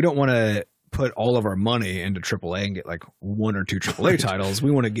we don't want to put all of our money into AAA and get like 1 or 2 AAA titles.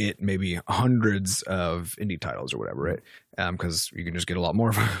 We want to get maybe hundreds of indie titles or whatever, right? Because you can just get a lot more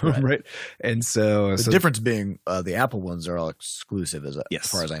of them, right? And so the difference being the Apple ones are all exclusive, as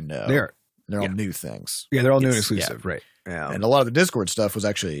far as I know. They're all new things. Yeah, they're all new and exclusive, right? And a lot of the Discord stuff was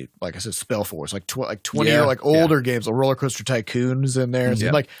actually, like I said, Spellforce, like 20 or like older games, like Roller Coaster Tycoon's in there. So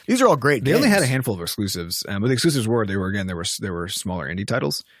like these are all great games. They only had a handful of exclusives, but the exclusives were smaller indie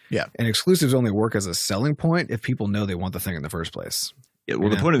titles. Yeah, and exclusives only work as a selling point if people know they want the thing in the first place. Yeah,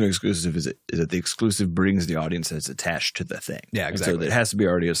 well, the point of an exclusive is that the exclusive brings the audience that's attached to the thing. Yeah, exactly. And so it has to be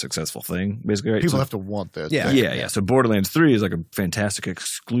already a successful thing, basically. Right? People have to want this. Yeah. So Borderlands 3 is like a fantastic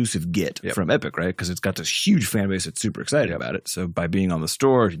exclusive get from Epic, right? Because it's got this huge fan base that's super excited about it. So by being on the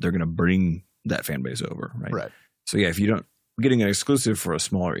store, they're going to bring that fan base over, right? Right. So yeah, if you don't, getting an exclusive for a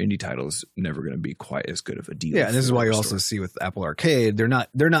smaller indie title is never going to be quite as good of a deal. Yeah, and this is why you also see with Apple Arcade, they're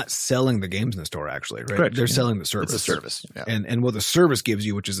not selling the games in the store actually, right? Correct. They're selling the service. It's a service. Yeah. And what the service gives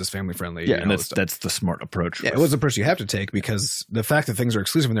you, which is this family friendly. Yeah, and that's the smart approach. Yeah, it was the approach you have to take, because the fact that things are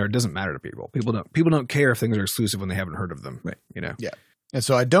exclusive in there, it doesn't matter to people. People don't care if things are exclusive when they haven't heard of them. Right. Yeah. And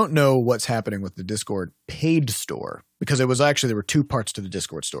so I don't know what's happening with the Discord paid store, because there were 2 parts to the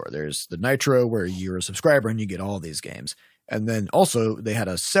Discord store. There's the Nitro, where you're a subscriber and you get all these games. And then also they had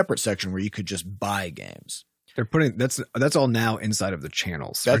a separate section where you could just buy games. They're putting that's all now inside of the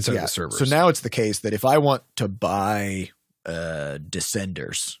channels, inside of the servers. So now it's the case that if I want to buy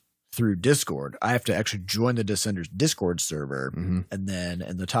Descenders through Discord, I have to actually join the Descenders Discord server, and then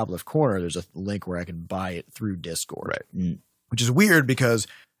in the top left corner there's a link where I can buy it through Discord. Right. Which is weird, because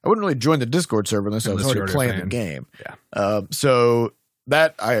I wouldn't really join the Discord server unless I was already playing the game. Yeah. So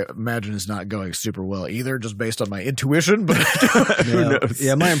that, I imagine, is not going super well either, just based on my intuition. But who knows?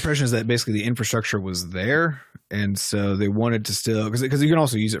 Yeah, my impression is that basically the infrastructure was there, and so they wanted to still, because you can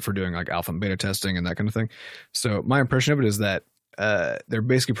also use it for doing like alpha and beta testing and that kind of thing. So my impression of it is that they're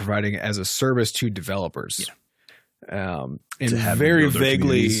basically providing it as a service to developers, and very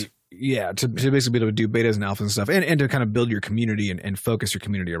vaguely. Yeah, to basically be able to do betas and alphas and stuff, and to kind of build your community and focus your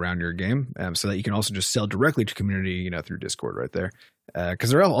community around your game, so that you can also just sell directly to community, through Discord right there. Because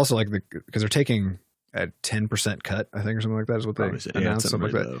they're also because they're taking a 10% cut, I think, or something like that is what they announced,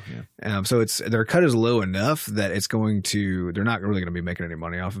 something like that. Low, so their cut is low enough that they're not really going to be making any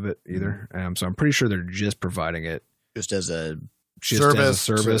money off of it either. So I'm pretty sure they're just providing it just as a service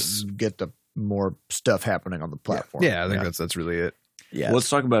to get the more stuff happening on the platform. Yeah, I think that's really it. Yeah. Well, let's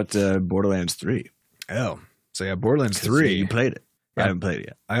talk about Borderlands 3. Oh, so yeah, Borderlands 3. You played it. I haven't played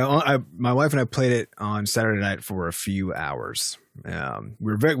it yet. My wife and I played it on Saturday night for a few hours. We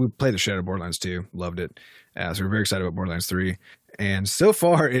played the shit out of Borderlands 2, loved it. So we're very excited about Borderlands 3. And so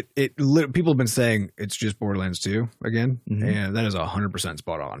far, people have been saying it's just Borderlands 2 again, and that is 100%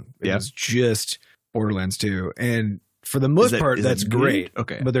 spot on. It's just Borderlands 2, and for the most part, that's great.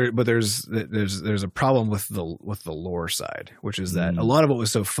 Okay, but there's a problem with the lore side, which is that a lot of what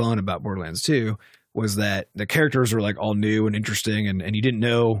was so fun about Borderlands 2 was that the characters were like all new and interesting, and you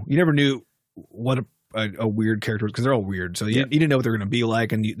never knew what a weird character was, because they're all weird. So you didn't know what they're going to be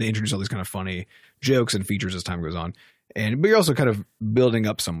like, and they introduce all these kind of funny jokes and features as time goes on. But you're also kind of building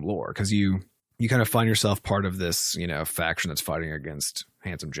up some lore, because you kind of find yourself part of this, faction that's fighting against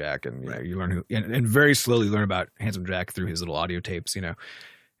Handsome Jack, and you learn and very slowly learn about Handsome Jack through his little audio tapes,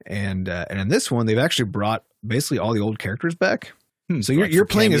 and in this one they've actually brought basically all the old characters back. So you're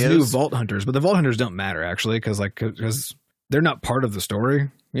playing as new Vault Hunters, but the Vault Hunters don't matter actually, because they're not part of the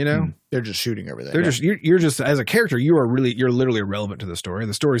story. They're just shooting everything. You're just, as a character, you're literally irrelevant to the story.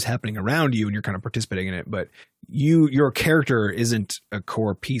 The story's happening around you, and you're kind of participating in it, but your character isn't a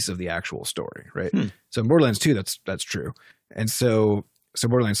core piece of the actual story, right? So in Borderlands 2, that's true. And so So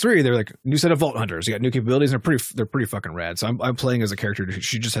Borderlands 3, they're like new set of Vault Hunters. You got new capabilities, and they're pretty fucking rad. So I'm playing as a character.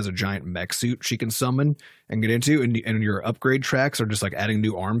 She just has a giant mech suit she can summon and get into, and your upgrade tracks are just like adding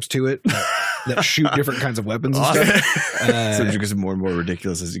new arms to it that shoot different kinds of weapons and stuff. So it gets more and more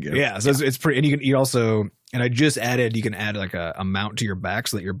ridiculous as you go. Yeah, so it's pretty. And you also, and I just added, you can add like a mount to your back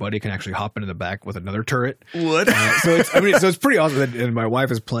so that your buddy can actually hop into the back with another turret. What? So it's pretty awesome. And my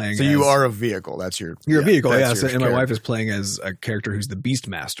wife is playing. So you are a vehicle. That's your. You're a vehicle, yeah. So, and my wife is playing as a character who's the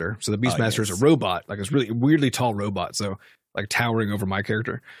Beastmaster. So the Beastmaster is a robot, like this really weirdly tall robot. So like towering over my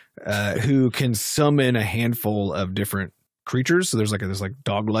character, who can summon a handful of different creatures. So there's like this like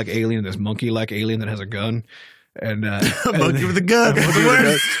dog-like alien, this monkey-like alien that has a gun. And monkey with a gun,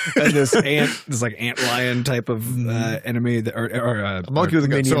 and this like ant lion type of enemy, or a monkey with a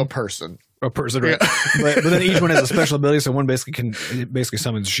gun, so a person, right? Yeah. but then each one has a special ability. So one basically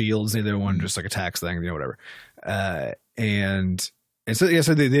summons shields, and the other one just like attacks things, whatever. And so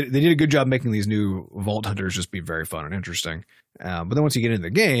they did a good job making these new Vault Hunters just be very fun and interesting. But then once you get into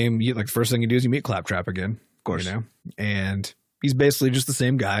the game, the first thing you do is you meet Claptrap again, of course, and he's basically just the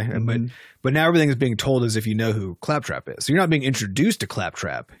same guy, but now everything is being told as if you know who Claptrap is. So you're not being introduced to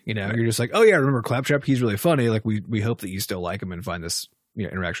Claptrap. You're just like, oh yeah, I remember Claptrap. He's really funny. Like we hope that you still like him and find this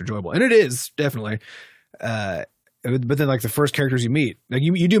interaction enjoyable, and it is definitely. But then like the first characters you meet, like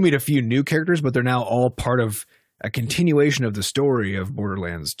you do meet a few new characters, but they're now all part of a continuation of the story of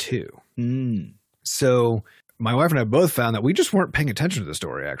Borderlands 2. So my wife and I both found that we just weren't paying attention to the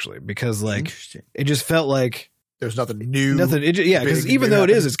story actually, because like it just felt like. There's nothing new. Because even though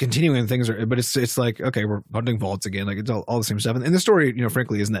it's continuing things, but it's like, okay, we're hunting vaults again. Like it's all the same stuff. And the story,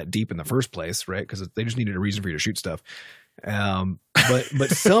 frankly, isn't that deep in the first place, right? Because they just needed a reason for you to shoot stuff. But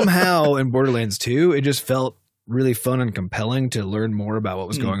somehow in Borderlands 2, it just felt really fun and compelling to learn more about what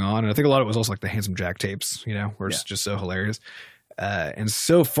was going on. And I think a lot of it was also like the Handsome Jack tapes, where it's just so hilarious. And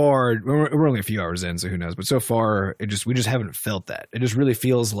so far, we're only a few hours in, so who knows? But so far, we just haven't felt that. It just really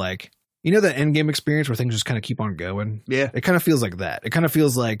feels like. That end game experience where things just kind of keep on going? Yeah. It kind of feels like that. It kind of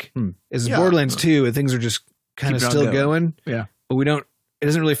feels like it's Borderlands 2 and things are just kind of still going. Yeah. But it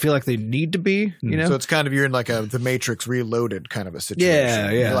doesn't really feel like they need to be, So it's kind of, you're in like the Matrix Reloaded kind of a situation.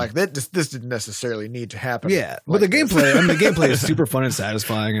 Yeah. You're like, this didn't necessarily need to happen. Yeah. But the gameplay is super fun and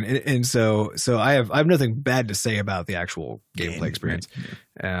satisfying. And so I have nothing bad to say about the actual gameplay experience.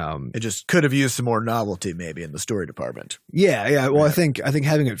 It just could have used some more novelty maybe in the story department. Yeah. Well, I think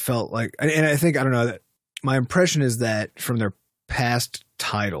having it felt like, and I think, I don't know, that my impression is that from their past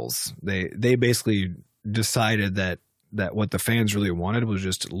titles, they basically decided that what the fans really wanted was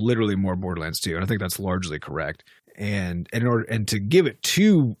just literally more Borderlands 2. And I think that's largely correct. And to give it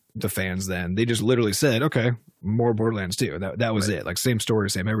to the fans, then they just literally said, okay, more Borderlands 2. That was it. Like same story,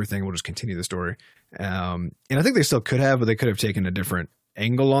 same everything. We'll just continue the story. And I think they still could have, but they could have taken a different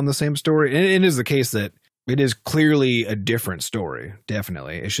angle on the same story. And it is the case that it is clearly a different story.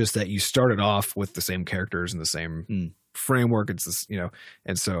 Definitely. It's just that you started off with the same characters and the same framework. It's this,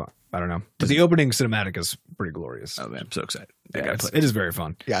 and so I don't know. But the opening cinematic is pretty glorious. Oh man, I'm so excited. It is very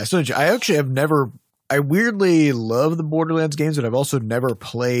fun. Yeah, I actually have never. I weirdly love the Borderlands games, but I've also never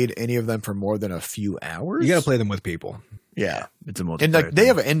played any of them for more than a few hours. You got to play them with people. Yeah, it's a multiplayer. And like they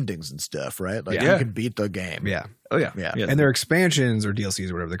have endings and stuff, right? Like you can beat the game. Yeah. Oh yeah. And their expansions or DLCs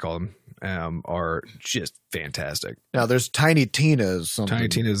or whatever they call them are just fantastic. Now there's Tiny Tina's something. Tiny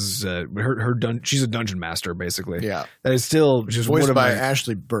Tina's she's a dungeon master basically. Yeah, that is still just voiced by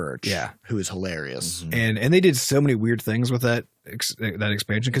Ashley Birch. Yeah, who is hilarious. And they did so many weird things with that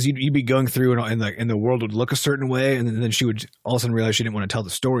expansion, because you'd be going through and the world would look a certain way, and then she would all of a sudden realize she didn't want to tell the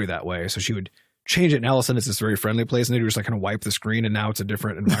story that way, so she would change it, and all of a sudden it's this very friendly place, and they just like kind of wipe the screen, and now it's a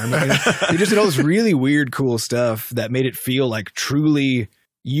different environment. They just did all this really weird, cool stuff that made it feel like truly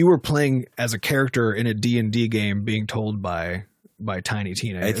you were playing as a character in a D&D game being told by Tiny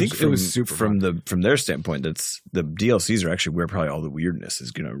Tina. I think it was super from their standpoint, that's the DLCs are actually where probably all the weirdness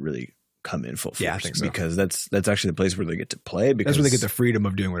is going to really come in full force. Yeah, I think so. Because that's actually the place where they get to play. Because that's where they get the freedom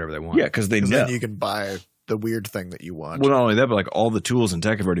of doing whatever they want. Yeah, because then you can buy the weird thing that you want. Well, not only that, but like all the tools and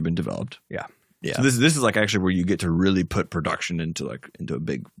tech have already been developed. Yeah. Yeah. So this is like actually where you get to really put production into a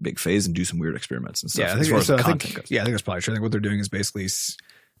big phase and do some weird experiments and stuff. Yeah, I think that's probably true. I think what they're doing is basically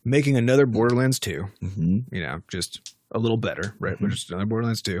making another Borderlands 2. Just a little better, right? But just another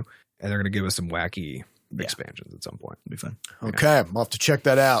Borderlands 2, and they're going to give us some wacky expansions at some point. It'll be fun. Okay, I'll have to check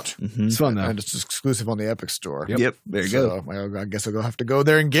that out. It's fun though, and it's exclusive on the Epic Store. Yep. There you go. I guess I'll have to go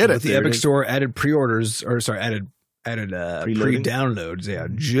there and get it. The Epic Store added pre-orders, added pre-downloads. Yeah,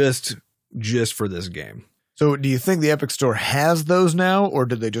 just for this game. So do you think the Epic Store has those now, or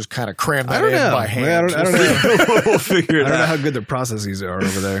did they just kind of cram that in by hand? I don't know. We'll figure it out. I don't know how good their processes are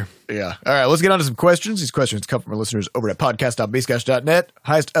over there. Yeah. All right, let's get on to some questions. These questions come from our listeners over at podcast.basecast.net.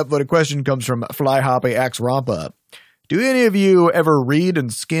 Highest upvoted question comes from Flyhoppy Axe Rampa. Do any of you ever read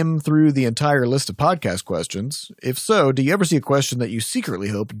and skim through the entire list of podcast questions? If so, do you ever see a question that you secretly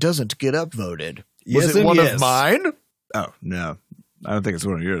hope doesn't get upvoted? Was it one of mine? Oh, no. I don't think it's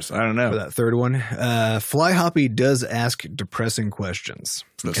one of yours. I don't know. For that third one, Flyhoppy does ask depressing questions.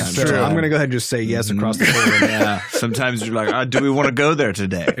 That's So true. I'm going to go ahead and just say yes across the board. Yeah. Sometimes you're like, do we want to go there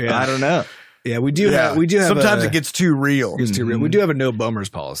today? Yeah. I don't know. Yeah, we do have. Sometimes it gets too real. It's too real. We do have a no bummers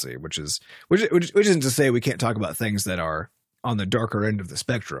policy, which isn't to say we can't talk about things that are on the darker end of the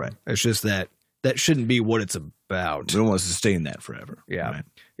spectrum. Right. It's just that shouldn't be what it's about. We don't want to sustain that forever. Yeah. Right?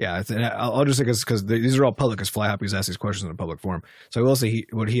 Yeah, I'll just say because these are all public, because Flyhoppy's asked these questions in a public forum. So I will say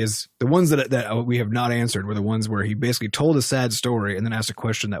the ones that we have not answered were the ones where he basically told a sad story and then asked a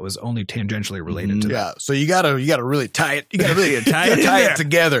question that was only tangentially related to that. Yeah, so you gotta really tie it. You gotta really tie it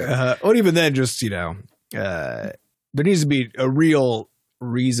together. Or even then, just there needs to be a real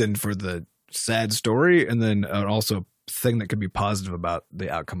reason for the sad story, and then also thing that could be positive about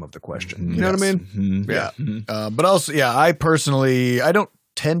the outcome of the question. You know what I mean? Mm-hmm. Yeah. Mm-hmm. But also, I personally, I don't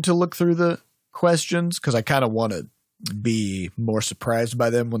tend to look through the questions because I kind of want to be more surprised by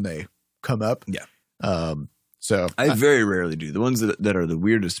them when they come up. Yeah. So I very rarely do. The ones that are the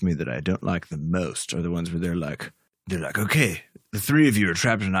weirdest to me that I don't like the most are the ones where they're like, okay, the three of you are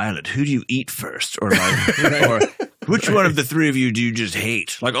trapped on an island. Who do you eat first? Or like, or which one of the three of you do you just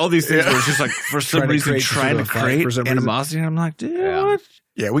hate? Like all these things where it's just like for some reason trying to create animosity. And I'm like, dude, what?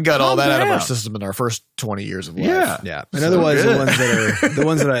 Yeah, we got all that out of our down. system in our first 20 years of life. Yeah. And otherwise, the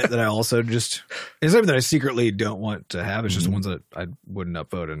ones that I also just, it's something that I secretly don't want to have. It's just the ones that I wouldn't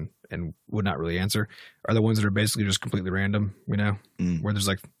upvote and would not really answer are the ones that are basically just completely random, where there's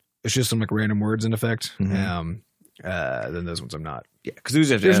like, it's just some like random words in effect. Then those ones I'm not. Yeah, because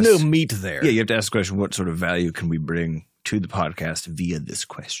there's no meat there. Yeah, you have to ask the question, what sort of value can we bring to the podcast via this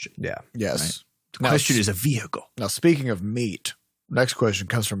question? Yeah. Yes. Right? The question is a vehicle. Now, speaking of meat, next question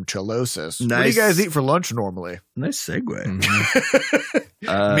comes from Chelosis. Nice. What do you guys eat for lunch normally? Nice segue.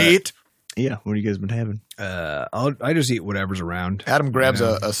 Meat. Yeah, what have you guys been having? I just eat whatever's around. Adam grabs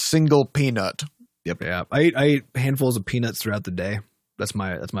a single peanut. Yep. Yeah. I eat handfuls of peanuts throughout the day. That's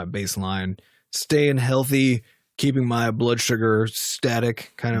my baseline. Staying healthy, keeping my blood sugar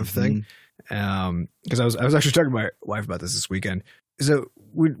static kind of thing. Because I was actually talking to my wife about this weekend. So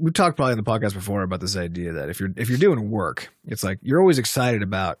we talked probably on the podcast before about this idea that if you're doing work, it's like you're always excited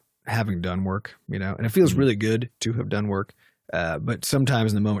about having done work, and it feels really good to have done work. But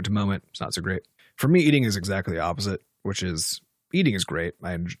sometimes in the moment to moment, it's not so great. For me, eating is exactly the opposite, which is eating is great.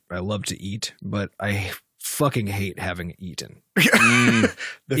 I love to eat, but I fucking hate having eaten. The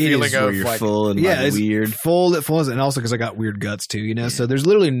feeling of you're like, full and it's weird. Full, and also because I got weird guts too, So there's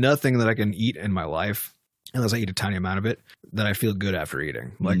literally nothing that I can eat in my life, unless I eat a tiny amount of it, that I feel good after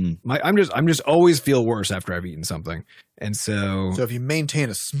eating. Like I'm just always feel worse after I've eaten something. And so if you maintain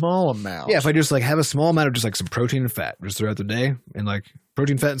a small amount. Yeah, if I just like have a small amount of just like some protein and fat just throughout the day, and like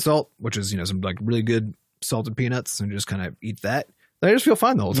protein, fat, and salt, which is, some like really good salted peanuts, and just kind of eat that, then I just feel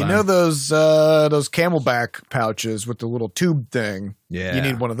fine the whole time. You know those Camelback pouches with the little tube thing? Yeah. You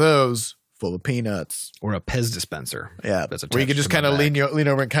need one of those full of peanuts. Or a Pez dispenser. Yeah. That's where you can just kind of lean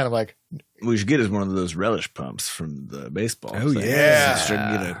over and kind of like. What we should get is one of those relish pumps from the baseball. Oh, thing. yeah. So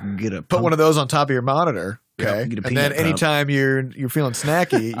get a put pump. one of those on top of your monitor. Okay. Get a And then peanut pump. anytime you're feeling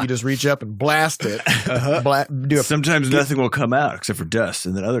snacky, you just reach up and blast it. Sometimes nothing will come out except for dust,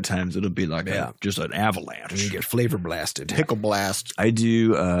 and then other times it'll be like just an avalanche. And you get flavor blasted. pickle blast. I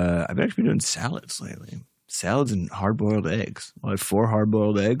do. I've actually been doing salads lately. Salads and hard-boiled eggs. I had 4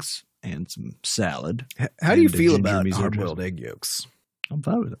 hard-boiled eggs and some salad. How do you And feel ginger about miso hard-boiled dressing. egg yolks? I'm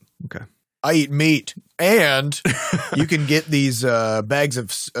fine with them. Okay. I eat meat, and you can get these bags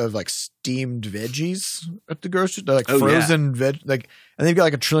of like steamed veggies at the grocery. They're like frozen veg, and they've got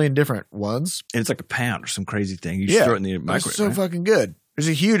like a trillion different ones. And it's like a pound or some crazy thing. You just throw it in the microwave. It's so right? fucking good. There's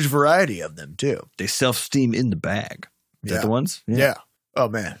a huge variety of them too. They self-steam in the bag. Is that the ones? Yeah. Oh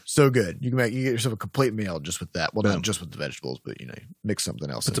man, so good. You get yourself a complete meal just with that. Well, not just with the vegetables, but you mix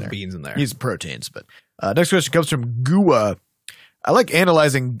something else Put in some there. beans in there. Use proteins. But next question comes from Gua. I like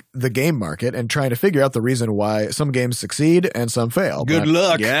analyzing the game market and trying to figure out the reason why some games succeed and some fail. Good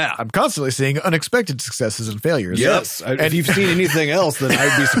luck. Yeah. I'm constantly seeing unexpected successes and failures. Yes. If you've seen anything else, then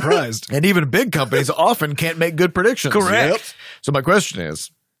I'd be surprised. And even big companies often can't make good predictions. Correct. Yep. So my question is,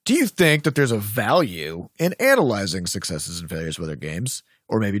 do you think that there's a value in analyzing successes and failures with other games?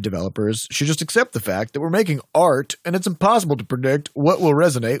 or maybe developers should just accept the fact that we're making art and it's impossible to predict what will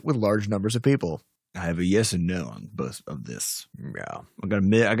resonate with large numbers of people. I have a yes and no on both of this. Yeah. I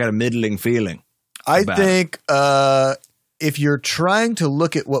got a middling feeling. I think if you're trying to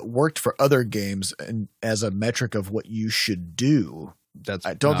look at what worked for other games and as a metric of what you should do,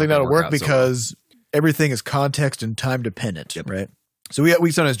 I don't think that'll work because everything is context and time dependent, right? So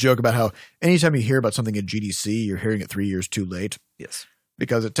we sometimes joke about how anytime you hear about something at GDC, you're hearing it 3 years too late. Yes.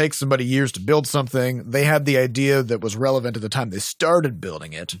 Because it takes somebody years to build something. They had the idea that was relevant at the time they started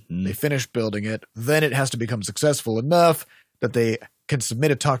building it. Mm-hmm. They finished building it. Then it has to become successful enough that they can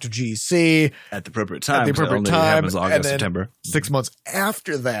submit a talk to GDC at the appropriate time. Happens August, September. 6 months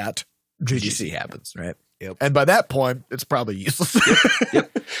after that, GDC happens, right? Yep. And by that point, it's probably useless.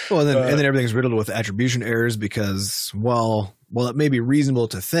 Yep. Well, and then everything's riddled with attribution errors because, well, it may be reasonable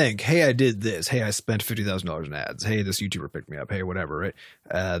to think, hey, I did this. Hey, I spent $50,000 in ads. Hey, this YouTuber picked me up. Hey, whatever, right?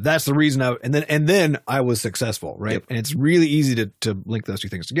 That's the reason and then I was successful, right? Yep. And it's really easy to link those two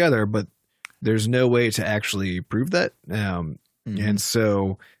things together, but there's no way to actually prove that. And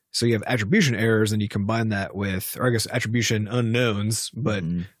so you have attribution errors, and you combine that with, or I guess attribution unknowns, but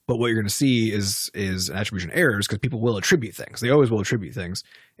what you're going to see is attribution errors because people will attribute things. They always will attribute things,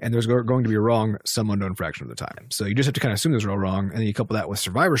 and there's going to be a wrong some unknown fraction of the time. So you just have to kind of assume there's all wrong, and then you couple that with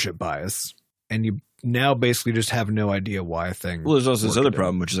survivorship bias, and you now basically just have no idea why a thing. Well, there's also this other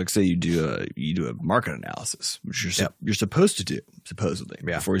problem, which is like, say you do a market analysis, which you're supposed to do supposedly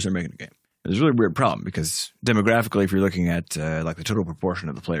before you start making a game. It's a really weird problem because demographically, if you're looking at like the total proportion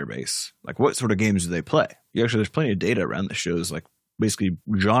of the player base, like what sort of games do they play? There's plenty of data around that shows like basically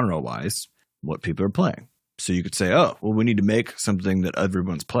genre-wise what people are playing. So you could say, oh, well, we need to make something that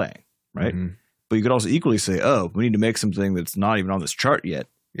everyone's playing, right? Mm-hmm. But you could also equally say, oh, we need to make something that's not even on this chart yet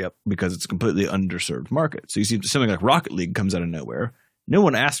because it's a completely underserved market. So you see something like Rocket League comes out of nowhere. No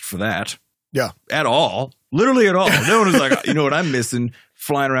one asked for that. Yeah. At all. Literally at all. No one was like, you know what I'm missing?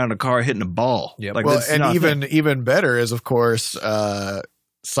 Flying around a car hitting a ball. Yep. Like, well, and even better is, of course,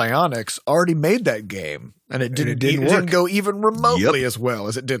 Psyonix already made that game, and it didn't go even remotely as well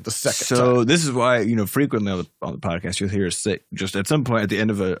as it did the second time. So this is why, frequently on the podcast you'll hear us say, just at some point at the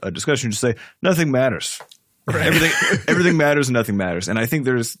end of a discussion, just say, nothing matters. Right. Everything matters and nothing matters. And I think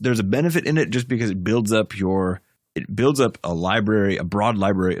there's a benefit in it just because it builds up a broad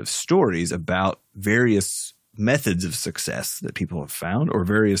library of stories about various methods of success that people have found or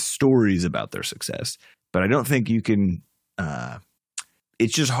various stories about their success. But I don't think you can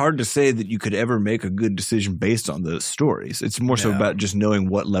it's just hard to say that you could ever make a good decision based on those stories. It's more so about just knowing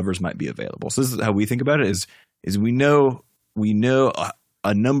what levers might be available. So this is how we think about it is we know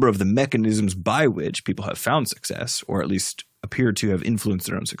a number of the mechanisms by which people have found success or at least appear to have influenced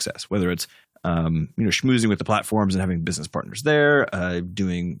their own success, whether it's schmoozing with the platforms and having business partners there,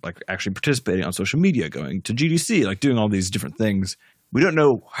 doing like actually participating on social media, going to GDC, like doing all these different things. We don't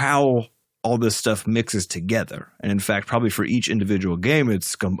know how all this stuff mixes together. And in fact, probably for each individual game,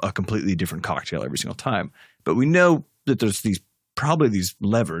 it's a completely different cocktail every single time. But we know that there's probably these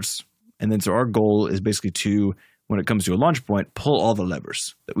levers. And then so our goal is basically to, when it comes to a launch point, pull all the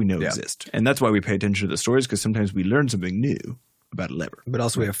levers that we know exist. And that's why we pay attention to the stories, because sometimes we learn something new about a lever. But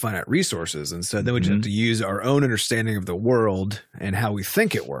also we have finite resources. And so then we just have to use our own understanding of the world and how we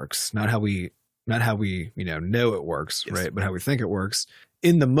think it works, not how we know it works, right? But how we think it works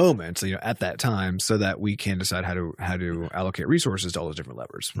in the moment, so, at that time, so that we can decide how to allocate resources to all those different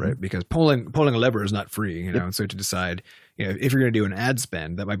levers, right? Because pulling a lever is not free, and so to decide, if you're going to do an ad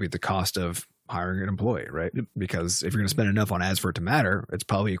spend, that might be at the cost of hiring an employee, right? Because if you're going to spend enough on ads for it to matter, it's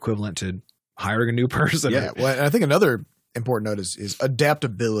probably equivalent to hiring a new person. Yeah. Well, and I think another important note is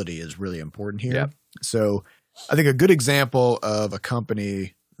adaptability is really important here. Yeah. So I think a good example of a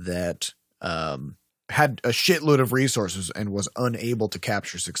company that had a shitload of resources and was unable to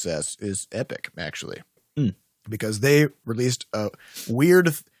capture success is Epic, actually. Because they released a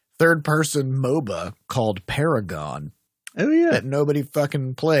weird third-person MOBA called Paragon. Oh, yeah. That nobody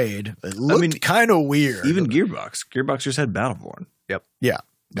fucking played. It looked kind of weird. Even Gearbox just had Battleborn. Yep. Yeah.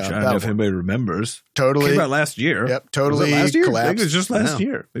 Which I don't know if anybody remembers. Totally. Came out last year. Yep. Totally. Last year? Collapsed. I think it was just last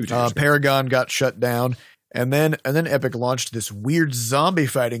year. Paragon got shut down. And then Epic launched this weird zombie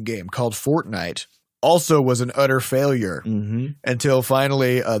fighting game called Fortnite. Also was an utter failure until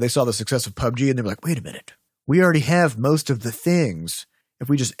finally they saw the success of PUBG and they were like, wait a minute. We already have most of the things. If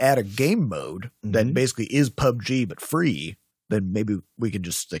we just add a game mode that basically is PUBG but free, then maybe we can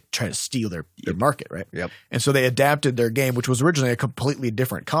just try to steal their market, right? Yep. And so they adapted their game, which was originally a completely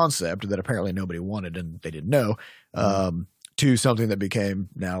different concept that apparently nobody wanted and they didn't know, to something that became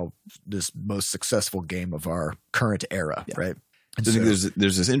now this most successful game of our current era, right? I think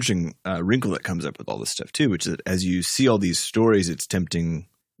there's this interesting wrinkle that comes up with all this stuff too, which is that as you see all these stories, it's tempting.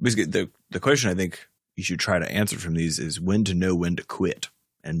 Basically, the question I think you should try to answer from these is when to know when to quit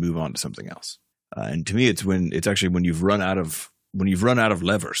and move on to something else. And to me, it's actually when you've run out of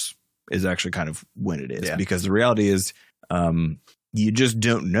levers is actually kind of when it is, because the reality is you just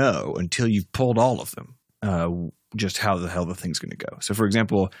don't know until you've pulled all of them just how the hell the thing's going to go. So, for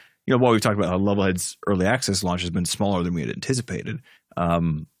example, while we've talked about how Levelhead's early access launch has been smaller than we had anticipated,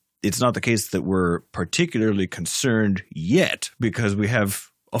 it's not the case that we're particularly concerned yet because we have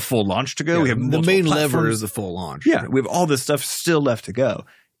a full launch to go. Yeah, we have the main platforms. lever is the full launch. Yeah, we have all this stuff still left to go.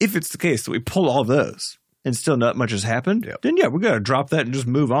 If it's the case that we pull all those and still not much has happened, then we got to drop that and just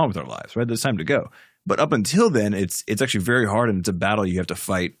move on with our lives. Right, there's time to go. But up until then, it's actually very hard, and it's a battle you have to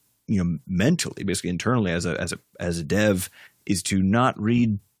fight, mentally, basically internally as a dev, is to not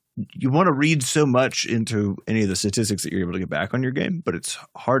read. You want to read so much into any of the statistics that you're able to get back on your game, but it's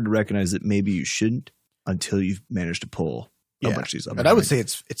hard to recognize that maybe you shouldn't until you've managed to pull a bunch of these up. And I would say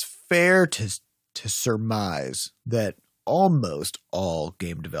it's fair to surmise that almost all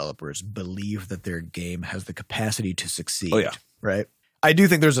game developers believe that their game has the capacity to succeed. Oh, yeah. Right? I do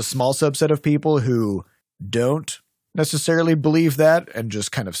think there's a small subset of people who don't necessarily believe that and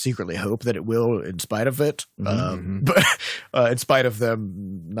just kind of secretly hope that it will in spite of it. But in spite of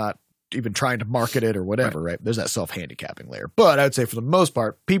them not even trying to market it or whatever, right? There's that self-handicapping layer. But I would say for the most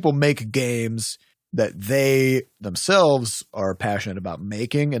part, people make games that they themselves are passionate about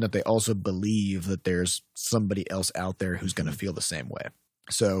making and that they also believe that there's somebody else out there who's going to feel the same way.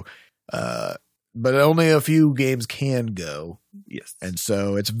 So, but only a few games can go. Yes. And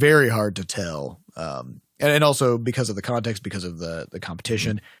so it's very hard to tell. And also because of the context, because of the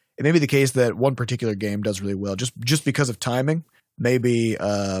competition, it may be the case that one particular game does really well just because of timing. Maybe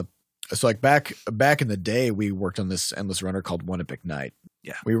so like back in the day, we worked on this endless runner called One Epic Night.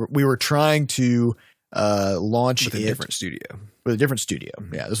 Yeah, we were trying to launch with a different studio. With a different studio.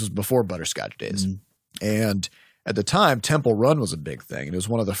 Yeah, this was before Butterscotch days, and at the time, Temple Run was a big thing. It was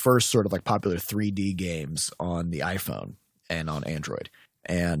one of the first sort of like popular 3D games on the iPhone and on Android.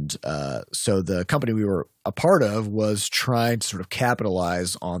 And so the company we were a part of was trying to sort of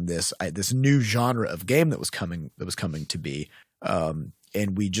capitalize on this new genre of game that was coming to be,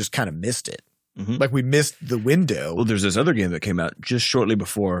 and we just kind of missed it. Like we missed the window. Well, there's this other game that came out just shortly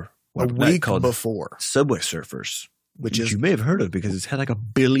before, a week called before, Subway Surfers, which you may have heard of because it's had like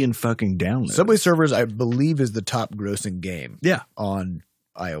 1 billion fucking downloads. Subway Surfers, I believe, is the top grossing game. On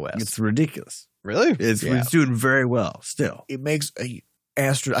iOS. It's ridiculous. Really? It's doing very well still. It makes I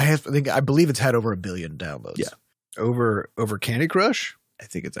believe it's had over 1 billion downloads. Yeah, over Candy Crush. I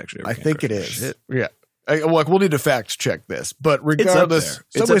think it's actually. I think it is. Shit. Yeah. We'll need to fact check this, but regardless,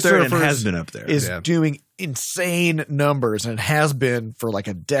 it's up there and it has been up there. Is doing insane numbers, and it has been for like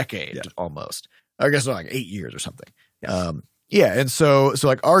a decade almost. I guess like 8 years or something. And so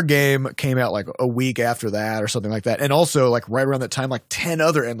like our game came out like a week after that or something like that, and also like right around that time, like 10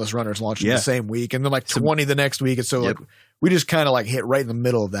 other endless runners launched in the same week, and then like 20 the next week, and so like we just kind of like hit right in the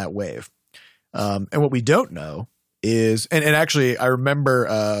middle of that wave. And what we don't know is, and actually I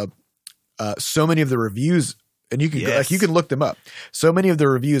remember. So many of the reviews, and you can look them up. So many of the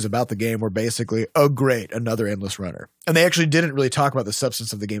reviews about the game were basically, "Oh, great, another endless runner," and they actually didn't really talk about the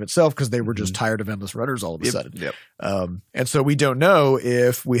substance of the game itself because they were just tired of endless runners all of a sudden. And so we don't know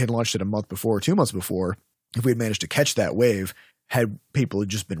if we had launched it a month before or 2 months before, if we had managed to catch that wave, had people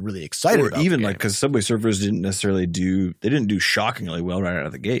just been really excited about even the like because Subway Surfers didn't do shockingly well right out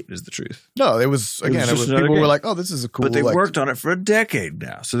of the gate is the truth. No, it was people were like, oh, this is a cool, but they worked on it for a decade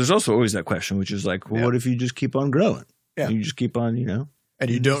now, so there's also always that question, which is like, well, what if you just keep on growing? You just keep on, and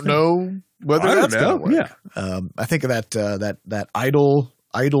you don't know whether that's going to work. I think that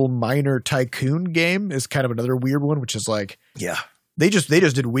idle miner tycoon game is kind of another weird one, which is like, they just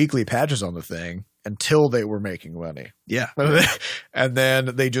did weekly patches on the thing until they were making money. And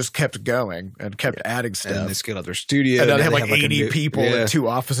then they just kept going and kept adding stuff. And they scaled up their studio. And now they have like 80 people in 2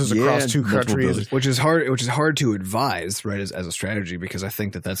 offices across 2 countries. Which is hard to advise, right, as a strategy, because I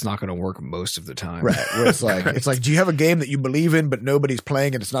think that's not going to work most of the time. Right. Where it's like, do you have a game that you believe in but nobody's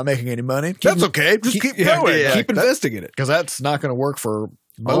playing and it's not making any money? That's okay. Just keep going. Keep investing in it. Because that's not going to work for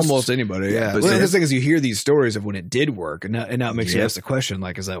almost anybody. But the thing is, you hear these stories of when it did work, and now it makes you ask the question,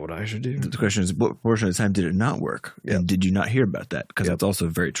 like, is that what I should do? The question is, what portion of the time did it not work? And did you not hear about that? Because that's also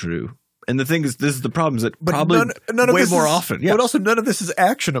very true. And the thing is, this is the problem, is that probably none way more often. But also none of this is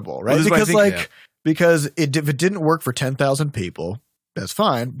actionable, right? Because if it didn't work for 10,000 people, that's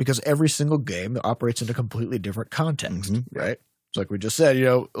fine, because every single game operates in a completely different context, right? It's like we just said,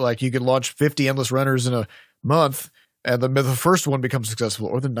 like you could launch 50 endless runners in a month, and the first one becomes successful,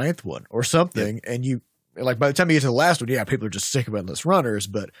 or the 9th one, or something, and you like by the time you get to the last one, people are just sick of endless runners,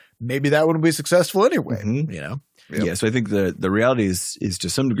 but maybe that wouldn't be successful anyway. You know? Yep. Yeah. So I think the reality is to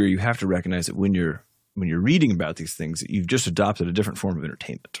some degree you have to recognize that when you're reading about these things, you've just adopted a different form of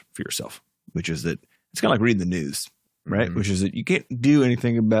entertainment for yourself, which is that it's kind of like reading the news. Right, which is that you can't do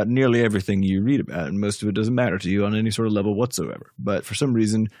anything about nearly everything you read about, and most of it doesn't matter to you on any sort of level whatsoever. But for some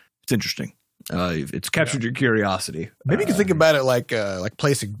reason, it's interesting. It's captured your curiosity. Maybe you can think about it like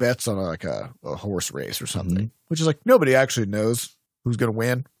placing bets on a horse race or something, which is like nobody actually knows who's going to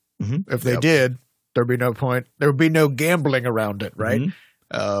win. If they did, there'd be no point. There would be no gambling around it, right?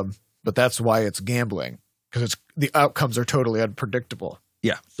 But that's why it's gambling, because the outcomes are totally unpredictable.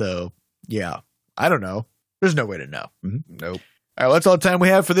 Yeah. So yeah, I don't know. There's no way to know. Nope. All right, well, that's all the time we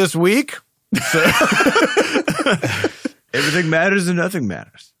have for this week. So everything matters and nothing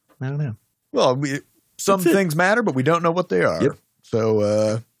matters. I don't know. Well, some things matter, but we don't know what they are. Yep.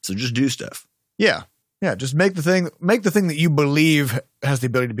 So just do stuff. Yeah. Just make the thing that you believe has the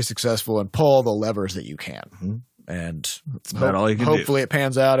ability to be successful, and pull all the levers that you can. And that's about all you can hopefully it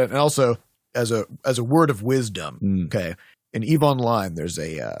pans out. And also, as a word of wisdom, okay, in EVE Online, there's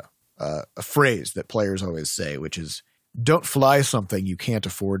a phrase that players always say, which is, don't fly something you can't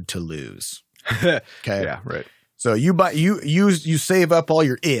afford to lose. Okay. Yeah, right. So you save up all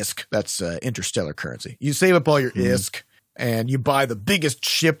your ISK, that's interstellar currency. You save up all your ISK and you buy the biggest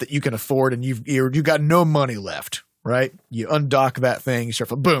ship that you can afford, and you got no money left, right? You undock that thing, you start,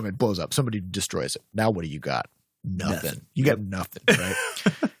 boom, it blows up. Somebody destroys it. Now what do you got? Nothing. You got nothing, right?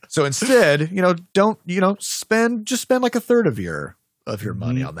 So instead, don't spend like a third of your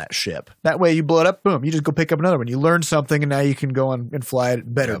money on that ship. That way you blow it up, boom, you just go pick up another one. You learn something, and now you can go on and fly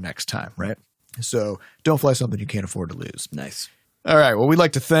it better next time, right? So don't fly something you can't afford to lose. Nice. All right. Well, we'd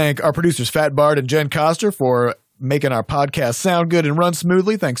like to thank our producers, Fat Bard and Jen Coster, for making our podcast sound good and run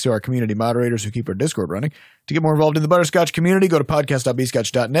smoothly. Thanks to our community moderators who keep our Discord running. To get more involved in the Butterscotch community, go to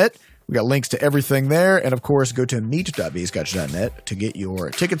podcast.bscotch.net. We got links to everything there. And of course, go to meet.bscotch.net to get your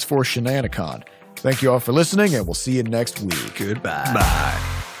tickets for Shenanacon. Thank you all for listening, and we'll see you next week. Goodbye. Bye.